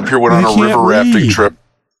girls up here went on a river rafting trip.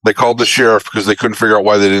 They called the sheriff because they couldn't figure out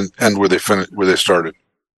why they didn't end where they started.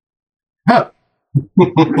 Huh.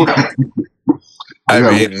 I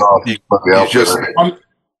mean, you just on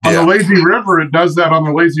the lazy river. It does that on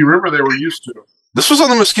the lazy river. They were used to. This was on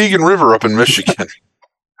the Muskegon River up in Michigan.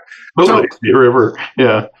 The lazy river,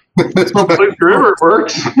 yeah. The river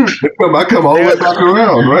works. I come all the way back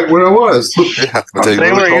around, right where I was. Yeah,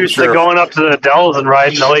 they were used to going up to the Dells and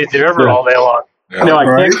riding the lazy river all day long. Yeah. No,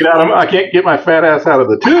 I can't get my fat ass out of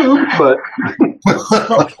the tube, but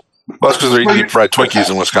that's because they're eating deep fried Twinkies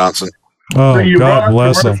in Wisconsin. Oh, God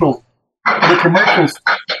bless them. The commercials,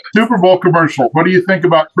 Super Bowl commercial. What do you think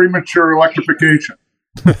about premature electrification?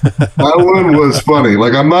 That one was funny.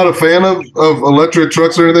 Like, I'm not a fan of electric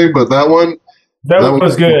trucks or anything, but that one. That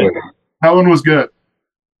was good. That one was good.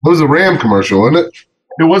 It was a Ram commercial, wasn't it?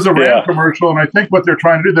 It was a Ram commercial, and I think what they're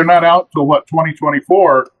trying to do, they're not out till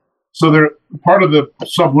 2024. So they're part of the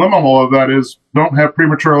subliminal of that is don't have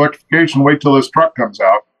premature electrification. Wait till this truck comes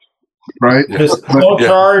out, right? Just don't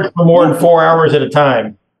charge for more than 4 hours at a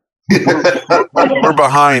time. We're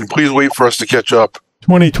behind. Please wait for us to catch up.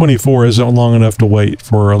 2024 isn't long enough to wait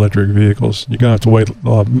for electric vehicles. You're going to have to wait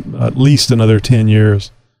at least another 10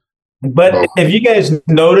 years. But if you guys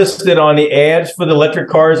noticed it on the ads for the electric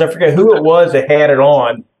cars, I forget who it was that had it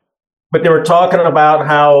on, but they were talking about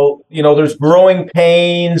how, there's growing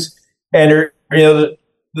pains and,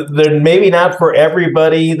 they're maybe not for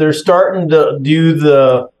everybody. They're starting to do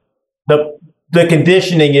the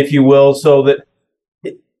conditioning, if you will, so that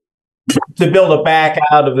to build a back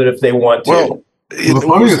out of it if they want to. Well, the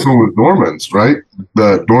funniest one was Dorman's, right?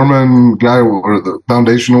 The Dorman guy or the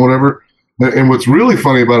foundation or whatever. And what's really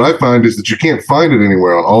funny about it, I find, is that you can't find it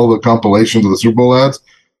anywhere on all the compilations of the Super Bowl ads.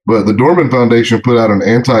 But the Dorman Foundation put out an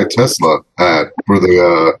anti-Tesla ad for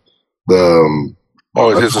the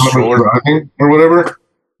his stroller or whatever.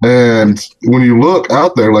 And when you look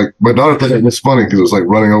out there, like my daughter thought it was funny because it was like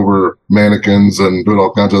running over mannequins and doing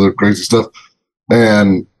all kinds of other crazy stuff,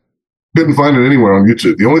 and couldn't find it anywhere on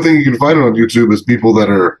YouTube. The only thing you can find it on YouTube is people that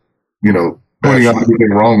are, pointing out anything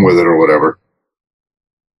wrong with it or whatever.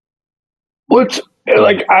 Which,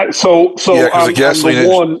 like, so yeah, because the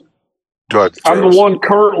gasoline. Go ahead. I'm the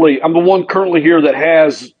one currently here that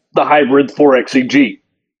has the hybrid 4xe Jeep,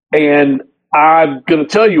 and I'm going to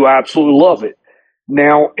tell you, I absolutely love it.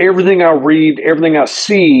 Now, everything I read, everything I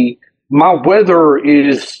see, my weather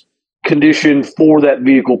is conditioned for that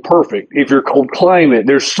vehicle perfect. If you're cold climate,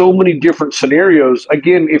 there's so many different scenarios.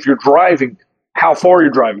 Again, if you're driving, how far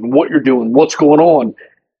you're driving, what you're doing, what's going on,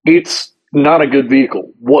 it's not a good vehicle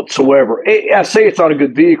whatsoever. I say it's not a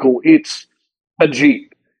good vehicle. It's a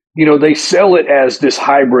Jeep. They sell it as this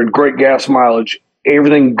hybrid, great gas mileage,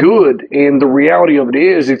 everything good. And the reality of it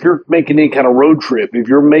is, if you're making any kind of road trip, if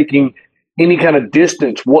you're making any kind of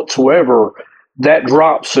distance whatsoever, that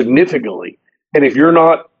drops significantly. And if you're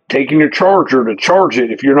not taking your charger to charge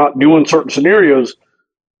it, if you're not doing certain scenarios,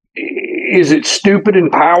 is it stupid in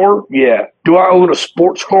power? Yeah. Do I own a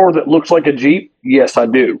sports car that looks like a Jeep? Yes, I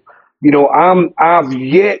do. I've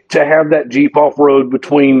yet to have that Jeep off road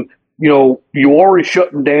between, you already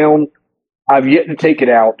shutting down. I've yet to take it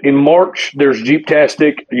out. In March, there's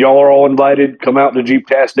Jeep-tastic. Y'all are all invited. Come out to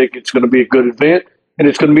Jeep-tastic. It's going to be a good event, and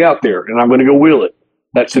it's going to be out there, and I'm going to go wheel it.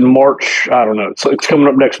 That's in March. I don't know. It's coming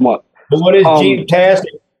up next month. But what is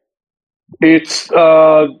Jeep-tastic? It's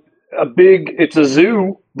it's a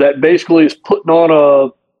zoo that basically is putting on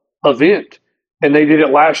a event. And they did it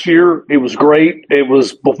last year. It was great. It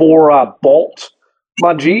was before I bought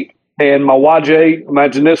my Jeep, and my YJ,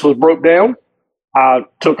 imagine this, was broke down. I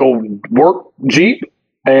took a work Jeep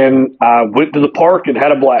and I went to the park and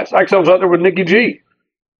had a blast. Actually, I was out there with Nikki G.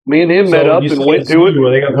 Me and him met up and went to it. Were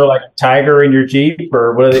they going to put like a tiger in your Jeep,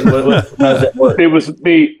 or what? How does that work? It was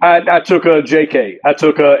me. I took a JK. I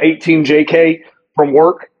took a 18 JK from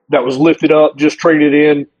work that was lifted up, just traded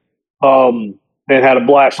in, and had a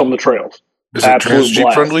blast on the trails. Is it trans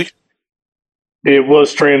Jeep friendly? It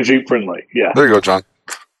was trans Jeep friendly. Yeah. There you go, John.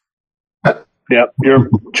 Yep. You're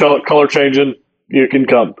color changing. You can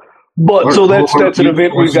come. But so that's an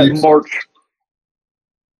event we've got in March.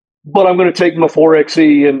 But I'm going to take my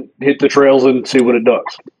 4xe and hit the trails and see what it does.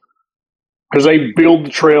 Because they build the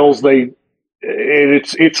trails.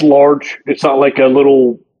 It's large. It's not like a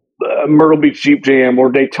little Myrtle Beach Jeep Jam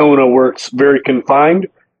or Daytona where it's very confined.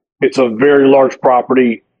 It's a very large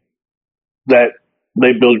property that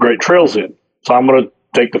they build great trails in. So I'm going to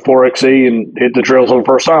take the 4xe and hit the trails for the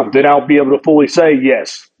first time. Then I'll be able to fully say,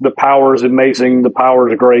 yes, the power is amazing. The power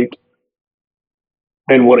is great.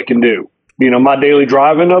 And what it can do. My daily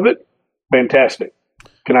driving of it, fantastic.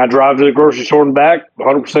 Can I drive to the grocery store and back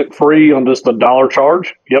 100% free on just $1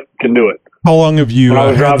 charge? Yep, can do it. How long have you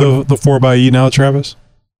had the 4xe now, Travis?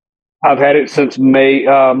 I've had it since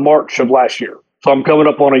March of last year. So I'm coming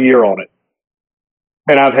up on a year on it.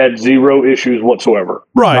 And I've had zero issues whatsoever.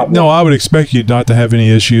 Right. No, I would expect you not to have any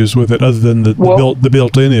issues with it other than the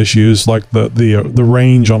built-in issues like the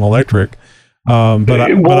range on electric. But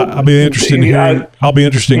I'll be interested in hearing. I'll be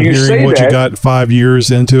interested in hearing what you got 5 years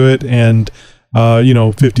into it, and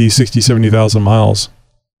 50, 60, 70,000 miles.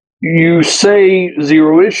 You say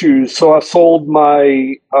zero issues. So I sold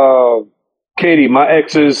my Katie, my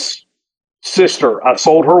ex's sister. I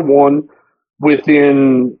sold her one.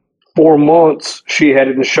 Within 4 months, she had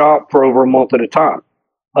it in the shop for over a month at a time.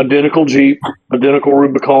 Identical Jeep, identical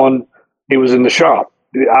Rubicon. It was in the shop.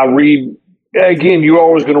 I read again. You're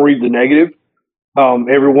always going to read the negative.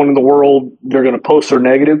 Everyone in the world, they're going to post their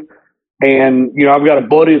negative. And, I've got a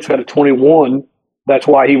buddy that's got a 21. That's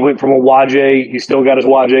why he went from a YJ. He still got his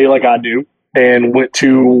YJ like I do, and went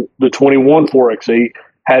to the 21 4xe.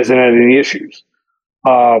 Hasn't had any issues.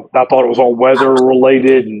 I thought it was all weather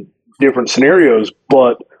related and different scenarios.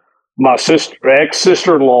 But my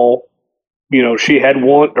ex-sister-in-law she had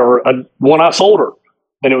one I sold her,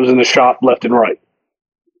 and it was in the shop left and right.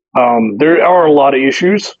 There are a lot of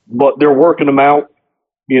issues, but they're working them out.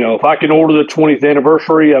 If I can order the 20th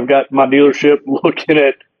anniversary, I've got my dealership looking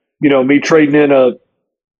at, me trading in a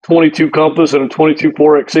 22 Compass and a 22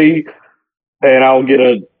 4XE, and I'll get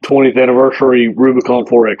a 20th anniversary Rubicon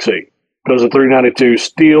 4XE because the 392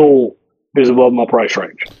 still is above my price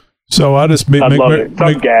range. So I just make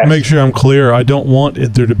sure I'm clear. I don't want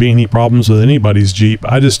there to be any problems with anybody's Jeep.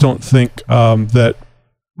 I just don't think that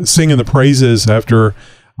singing the praises after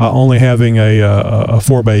only having a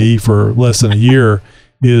 4xE for less than a year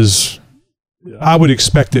is. I would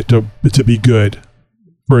expect it to be good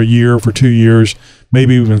for a year, for 2 years,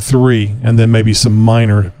 maybe even 3, and then maybe some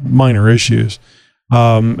minor issues.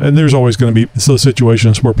 And there's always going to be those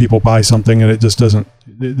situations where people buy something and it just doesn't.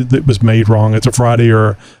 It was made wrong. It's a Friday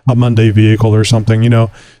or a Monday vehicle or something,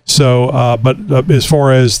 So, but as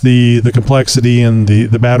far as the complexity and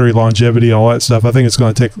the battery longevity and all that stuff, I think it's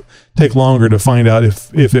going to take longer to find out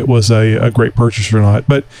if it was a great purchase or not.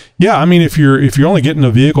 But yeah, I mean, if you're only getting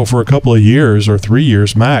a vehicle for a couple of years or 3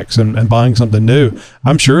 years max and buying something new,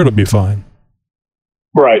 I'm sure it'll be fine.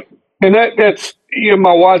 Right, and that's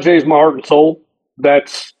my YJ is my heart and soul.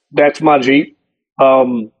 That's my Jeep.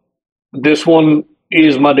 This one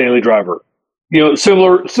is my daily driver.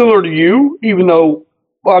 Similar to you, even though,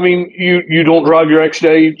 you don't drive your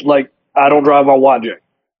XJ like I don't drive my YJ.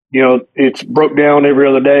 It's broke down every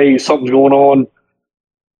other day. Something's going on.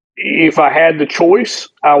 If I had the choice,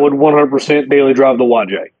 I would 100% daily drive the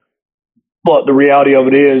YJ. But the reality of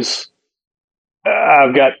it is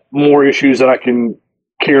I've got more issues that I can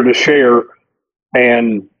care to share,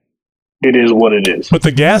 and it is what it is. But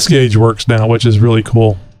the gas gauge works now, which is really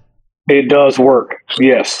cool. It does work,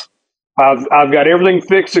 yes. I've got everything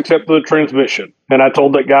fixed except for the transmission. And I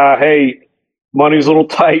told that guy, hey, money's a little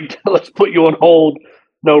tight. Let's put you on hold.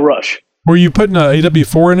 No rush. Were you putting an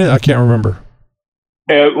AW4 in it? I can't remember.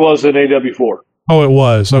 It was an AW4. Oh, it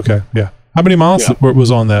was. Okay, yeah. How many miles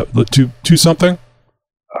was on that? The two something?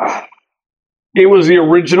 It was the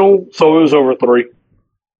original, so it was over 3.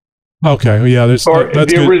 Okay, yeah, that's good.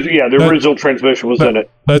 The original transmission was in it.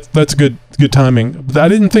 That's good timing. But I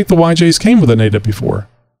didn't think the YJs came with an AW4.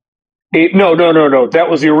 No. That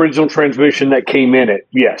was the original transmission that came in it.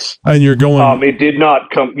 Yes. And you're going. It did not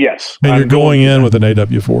come. Yes. And you're going in with an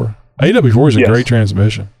AW4. AW4 is a great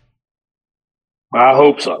transmission. I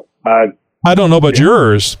hope so. I don't know about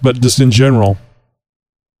yours, but just in general.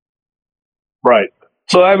 Right.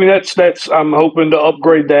 So, that's I'm hoping to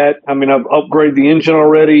upgrade that. I've upgraded the engine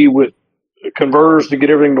already with converters to get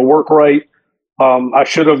everything to work right. I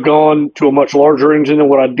should have gone to a much larger engine than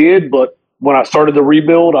what I did, but when I started the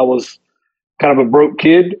rebuild, I was kind of a broke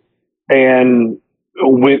kid and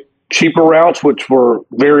went cheaper routes, which were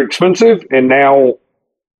very expensive. And now,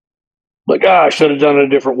 I should have done it a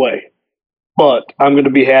different way. But I'm going to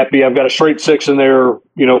be happy. I've got a straight 6 in there,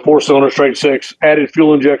 4-cylinder straight 6, added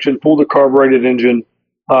fuel injection, pulled a carbureted engine.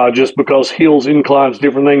 Just because hills, inclines,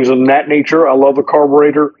 different things of that nature. I love a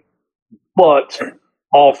carburetor, but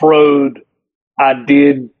off-road, I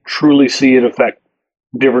did truly see it affect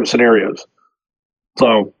different scenarios.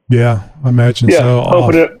 So yeah, I imagine so.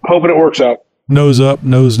 Hoping it works out. Nose up,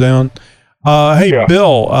 nose down. Hey,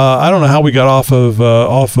 Bill, I don't know how we got off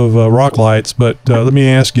of rock lights, but let me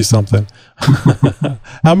ask you something.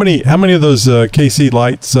 How many of those KC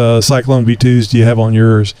Lights Cyclone V2s do you have on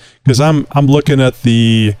yours? Because I'm looking at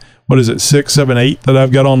the 6, 7, 8 that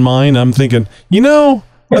I've got on mine. I'm thinking, I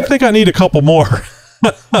think I need a couple more.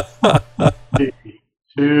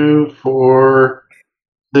 2, 4,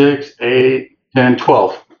 6, 8, 10,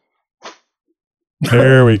 12.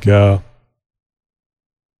 There we go.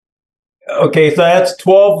 Okay, so that's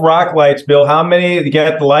 12 rock lights, Bill. How many? You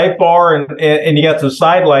got the light bar and you got the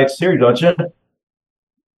side lights here, don't you?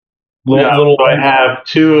 So I have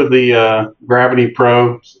 2 of the Gravity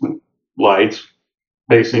Pro lights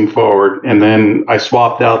facing forward, and then I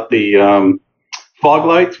swapped out the fog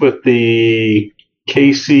lights with the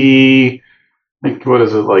KC, I think, what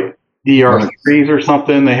is it, like DR3s or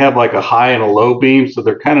something. They have like a high and a low beam, so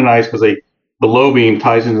they're kind of nice because the low beam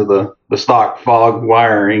ties into the stock fog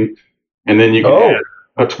wiring. And then you can add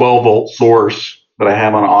a 12-volt source that I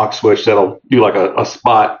have on an aux switch that'll do like a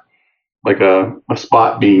spot, like a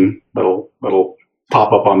spot beam that'll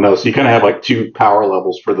pop up on those. So you kind of have like 2 power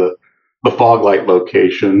levels for the fog light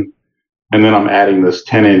location. And then I'm adding this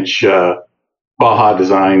 10-inch Baja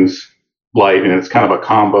Designs light, and it's kind of a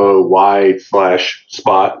combo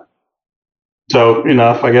wide/spot. So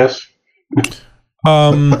enough, I guess.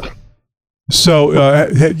 So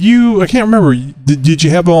had you? I can't remember. Did you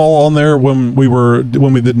have them all on there when we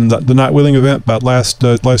did the night wheeling event about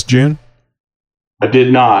last June? I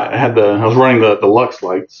did not. I was running the Lux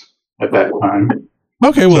lights at that time.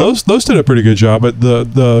 Okay, well those did a pretty good job. But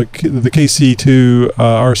the KC2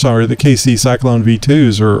 the KC Cyclone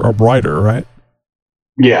V2s are brighter, right?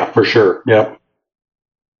 Yeah, for sure. Yep.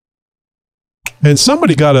 And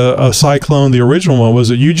somebody got a Cyclone, the original one.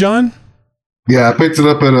 Was it you, John? Yeah, I picked it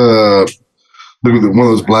up at one of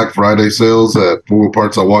those Black Friday sales at Full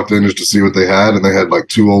Parts. I walked in just to see what they had, and they had like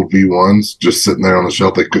 2 old V1s just sitting there on the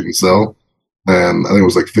shelf they couldn't sell. And I think it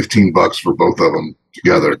was like $15 for both of them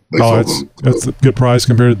together. That's a good price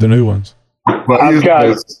compared to the new ones. But I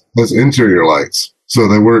used as interior lights, so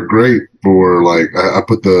they work great for like. I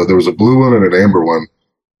put there was a blue one and an amber one,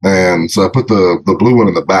 and so I put the blue one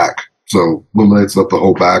in the back, so illuminates up the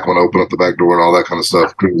whole back when I open up the back door and all that kind of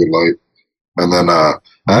stuff. Pretty good light. And then I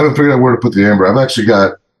haven't figured out where to put the amber. I've actually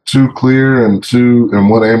got 2 clear and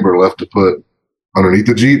 1 amber left to put underneath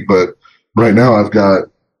the Jeep, but right now I've got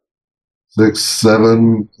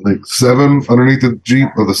 7 underneath the Jeep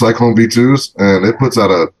of the Cyclone V2s, and it puts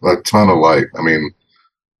out a ton of light. I mean,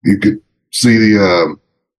 you could see the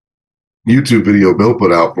YouTube video Bill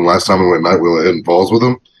put out from last time we went night wheeling Hidden Falls with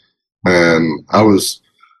him, and I was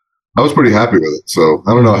pretty happy with it. So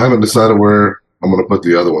I don't know. I haven't decided where I'm going to put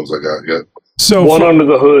the other ones I got yet. So one under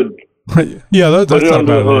the hood. Yeah, that's not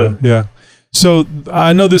bad. Yeah. So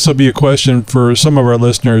I know this will be a question for some of our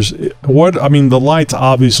listeners. The lights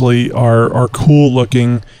obviously are cool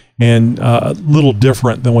looking and a little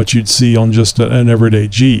different than what you'd see on just an everyday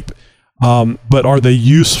Jeep. But are they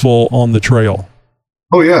useful on the trail?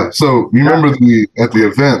 Oh yeah. So you remember at the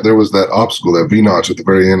event there was that obstacle, that V-notch at the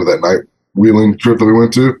very end of that night wheeling trip that we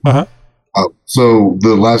went to. Uh-huh. So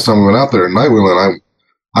the last time we went out there night wheeling,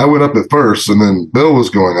 I went up at first, and then Bill was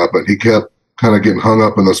going up, and he kept kind of getting hung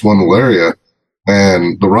up in this one little area.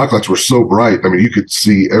 And the rock lights were so bright. I mean, you could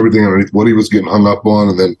see everything underneath what he was getting hung up on.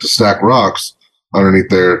 And then to stack rocks underneath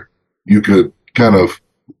there, you could kind of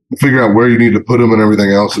figure out where you need to put them and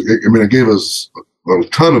everything else. It gave us a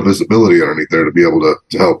ton of visibility underneath there to be able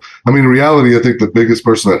to help. I mean, in reality, I think the biggest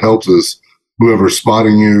person that helps is whoever's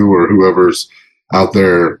spotting you or whoever's out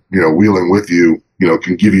there, wheeling with you,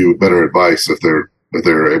 can give you better advice if they're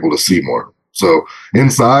able to see more. So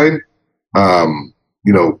inside,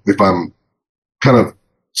 if I'm kind of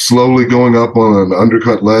slowly going up on an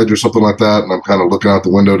undercut ledge or something like that, and I'm kind of looking out the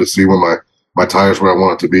window to see when my tire's where I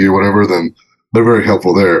want it to be or whatever, then they're very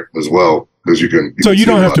helpful there as well, because you can. So you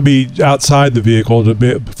don't have to be outside the vehicle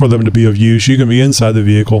for them to be of use. You can be inside the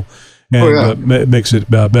vehicle, and it makes it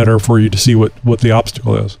better for you to see what the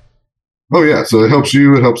obstacle is. Oh yeah, so it helps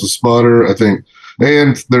you. It helps the spotter, I think,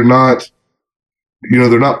 and they're not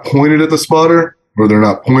pointed at the spotter, or they're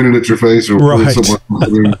not pointed at your face or right. somewhere.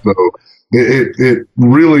 So it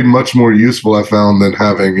really much more useful, I found, than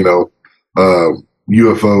having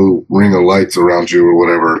UFO ring of lights around you or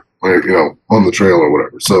whatever, on the trail or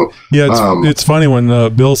whatever. So yeah, it's funny when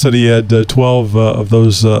Bill said he had 12 of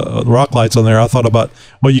those rock lights on there. I thought about,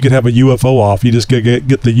 well, you could have a UFO off. You just get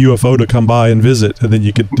the UFO to come by and visit, and then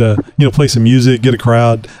you could play some music, get a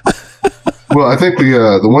crowd. Well, I think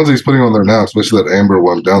the ones he's putting on there now, especially that amber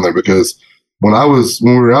one down there, because when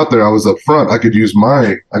we were out there, I was up front. I could use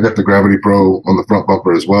I got the Gravity Pro on the front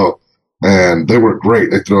bumper as well, and they work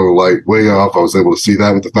great. They throw the light way off. I was able to see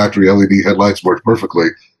that with the factory LED headlights, worked perfectly.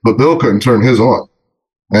 But Bill couldn't turn his on,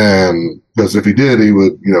 and because if he did, he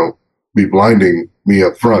would be blinding me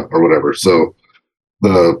up front or whatever. So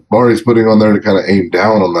the bar he's putting on there to kind of aim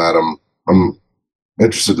down on that, I'm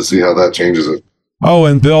interested to see how that changes it. Oh,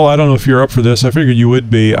 and Bill, I don't know if you're up for this. I figured you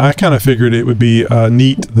would be. I kind of figured it would be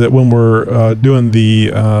neat that when we're doing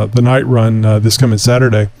the night run this coming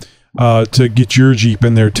Saturday, to get your Jeep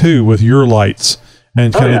in there too with your lights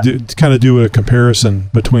and kind of do a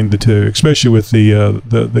comparison between the two, especially with the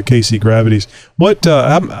KC Gravities. What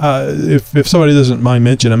if somebody doesn't mind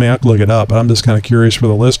mentioning? I mean, I can look it up, but I'm just kind of curious for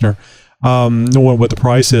the listener. Knowing what the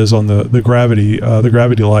price is on the gravity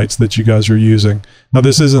lights that you guys are using. Now,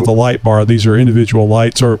 this isn't the light bar; these are individual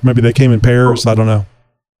lights, or maybe they came in pairs. I don't know.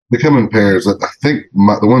 They come in pairs. I think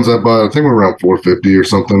the ones I bought, I think were around $450 or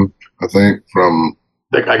something. I think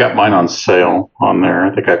I got mine on sale on there.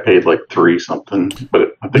 I think I paid like $3 something,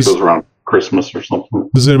 but I think it was around Christmas or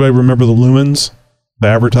something. Does anybody remember the lumens? The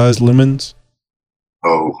advertised lumens?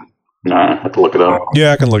 Oh, no, I have to look it up.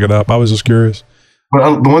 Yeah, I can look it up. I was just curious.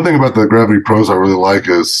 But the one thing about the Gravity Pros I really like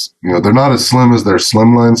is, they're not as slim as their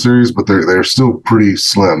Slimline series, but they're still pretty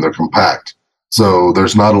slim. They're compact. So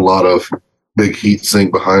there's not a lot of big heat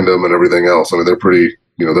sink behind them and everything else. I mean, they're pretty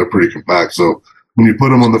compact. So when you put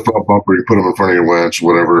them on the front bumper, you put them in front of your winch,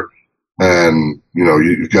 whatever, and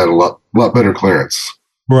you've got a lot better clearance.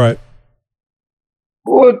 Right.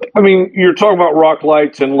 Well, I mean, you're talking about rock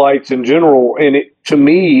lights and lights in general, and to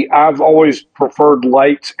me, I've always preferred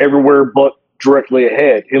lights everywhere but directly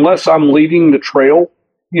ahead, unless I'm leading the trail.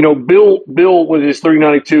 Bill with his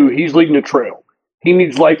 392, he's leading the trail. He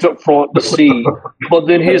needs lights up front to see, but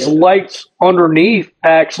then his lights underneath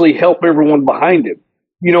actually help everyone behind him.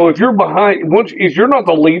 If you're if you're not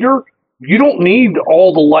the leader, you don't need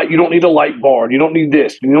all the light. You don't need a light bar. You don't need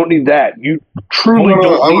this. You don't need that. You truly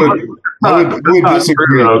don't. I would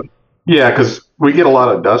disagree. Yeah, because we get a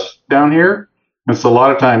lot of dust down here, and so a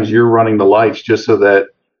lot of times you're running the lights just so that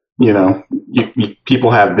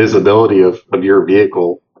people have visibility of your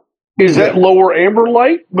vehicle. Is that lower amber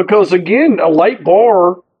light? Because again, a light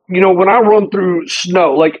bar. When I run through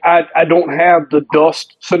snow, like I don't have the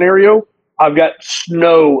dust scenario. I've got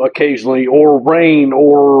snow occasionally, or rain,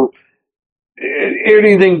 or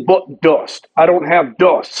anything but dust. I don't have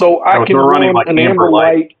dust, so I can run like an amber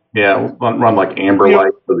light. Yeah, run like amber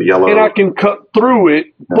light for the yellow, and I can cut through it,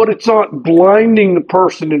 but it's not blinding the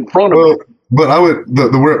person in front of me. But I would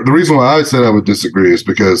the reason why I said I would disagree is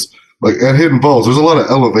because, like, at Hidden Falls, there's a lot of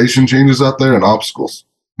elevation changes out there and obstacles,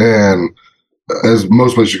 and as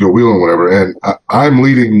most places you go wheeling, whatever. And I'm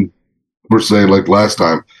leading, per se, like last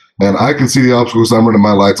time. And I can see the obstacles. I'm running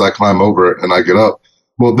my lights. I climb over it and I get up.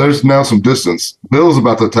 Well, there's now some distance. Bill's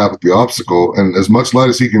about to tap at the obstacle, and as much light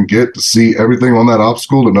as he can get to see everything on that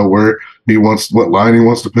obstacle, to know where what line he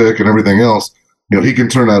wants to pick and everything else, he can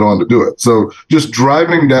turn that on to do it. So just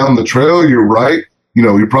driving down the trail, you're right.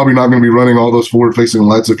 You're probably not going to be running all those forward-facing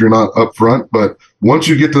lights if you're not up front. But once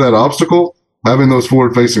you get to that obstacle, having those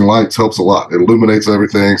forward-facing lights helps a lot. It illuminates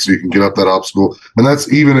everything so you can get up that obstacle. And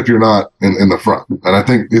that's even if you're not in the front. And I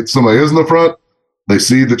think if somebody is in the front, they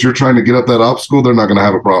see that you're trying to get up that obstacle, they're not going to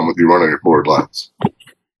have a problem with you running your forward lights.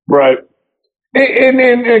 Right.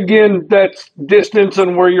 And again, that's distance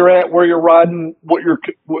and where you're at, where you're riding, because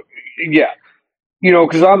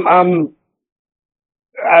I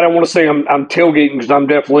don't want to say I'm tailgating, because I'm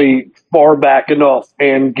definitely far back enough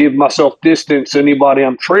and give myself distance to anybody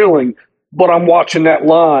I'm trailing. But I'm watching that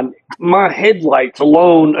line. My headlights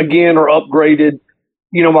alone, again, are upgraded.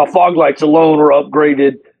 My fog lights alone are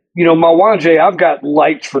upgraded. My YJ, I've got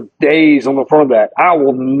lights for days on the front of that. I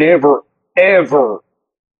will never, ever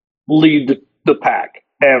lead the pack,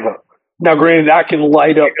 ever. Now, granted, I can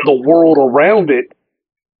light up the world around it,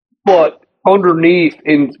 but underneath,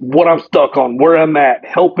 in what I'm stuck on, where I'm at,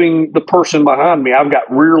 helping the person behind me, I've got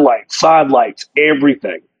rear lights, side lights,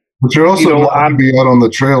 everything. But you're also not going to be out on the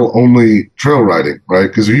trail only trail riding, right?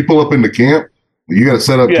 Because if you pull up into camp, you got to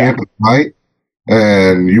set up camp at night,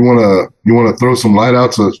 and you want to throw some light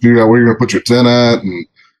out to figure out where you're going to put your tent at, and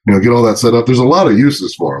get all that set up. There's a lot of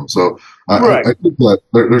uses for them. So I think that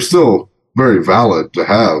they're still very valid to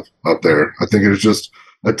have up there. I think it's just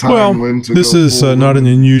a time when to. This is not an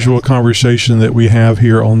unusual conversation that we have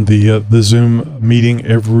here on the Zoom meeting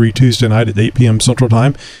every Tuesday night at 8 p.m. Central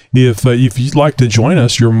Time. If you'd like to join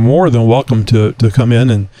us, you're more than welcome to come in,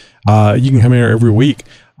 and you can come here every week.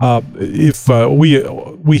 If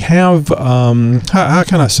we have, how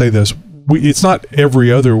can I say this? It's not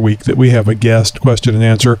every other week that we have a guest question and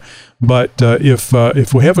answer, but if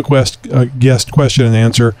we have a guest question and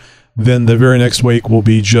answer, then the very next week will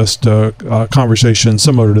be just a conversation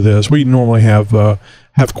similar to this. We normally have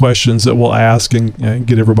questions that we'll ask and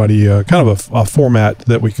get everybody kind of a format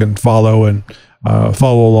that we can follow and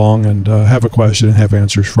follow along and have a question and have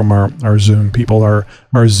answers from our Zoom people, our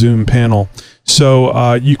Zoom panel.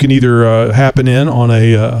 So you can either happen in on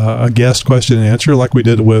a guest question and answer like we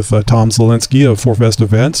did with Tom Zielinski of Forfest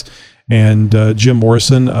Events and Jim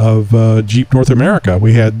Morrison of Jeep North America.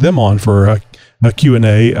 We had them on for a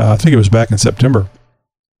Q&A. I think it was back in September.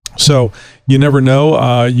 So you never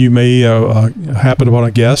know. You may happen upon a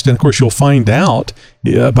guest. And, of course, you'll find out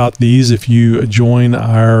about these if you join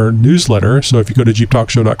our newsletter. So if you go to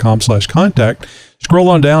jeeptalkshow.com/contact, scroll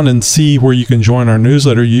on down and see where you can join our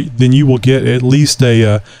newsletter. Then you will get at least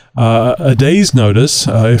a day's notice,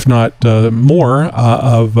 if not more,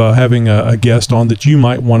 of having a guest on that you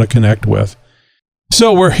might want to connect with.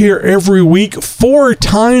 So we're here every week, 4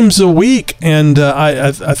 times a week, and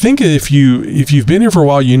I think if you've been here for a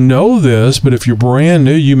while, you know this. But if you're brand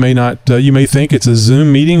new, you may not. You may think it's a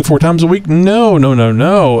Zoom meeting 4 times a week. No.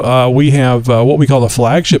 We have what we call the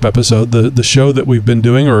flagship episode, the show that we've been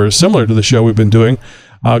doing, or similar to the show we've been doing,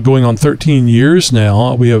 going on 13 years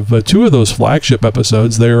now. We have 2 of those flagship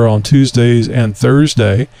episodes. They are on Tuesdays and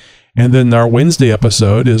Thursday. And then our Wednesday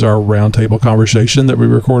episode is our roundtable conversation that we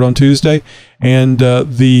record on Tuesday. And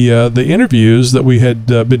the interviews that we had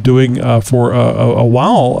been doing for a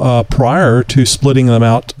while prior to splitting them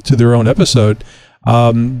out to their own episode,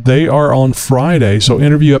 they are on Friday. So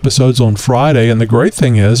interview episodes on Friday. And the great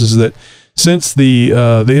thing is that since the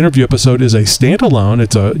interview episode is a standalone,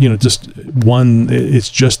 it's it's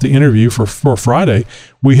just the interview for Friday,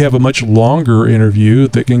 we have a much longer interview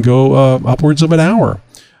that can go upwards of an hour.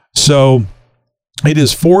 So it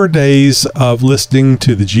is 4 days of listening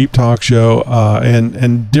to the Jeep Talk Show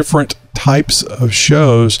and different types of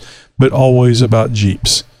shows, but always about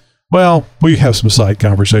Jeeps. Well, we have some side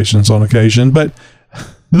conversations on occasion, but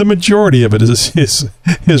the majority of it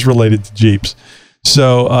is related to Jeeps.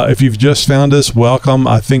 So if you've just found us, welcome.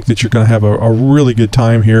 I think that you're going to have a really good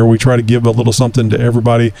time here. We try to give a little something to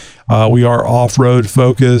everybody. We are off-road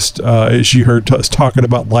focused. As you heard us talking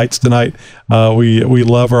about lights tonight, we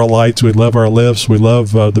love our lights. We love our lifts. We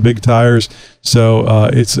love the big tires. So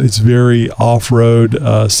it's very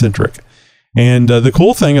off-road centric. And the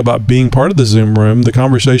cool thing about being part of the Zoom room, the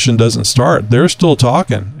conversation doesn't start. They're still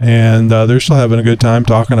talking, and they're still having a good time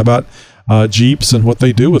talking about Jeeps and what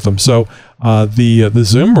they do with them. So the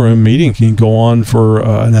Zoom room meeting can go on for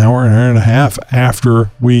an hour and a half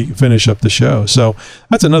after we finish up the show. So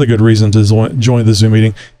that's another good reason to join the Zoom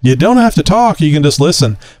meeting. You don't have to talk. You can just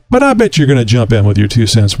listen. But I bet you're going to jump in with your 2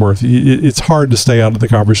 cents worth. It's hard to stay out of the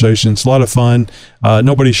conversation. It's a lot of fun.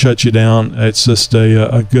 Nobody shuts you down. It's just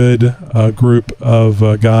a good group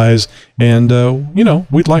of guys. And,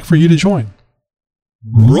 we'd like for you to join.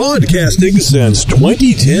 Broadcasting since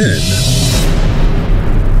 2010.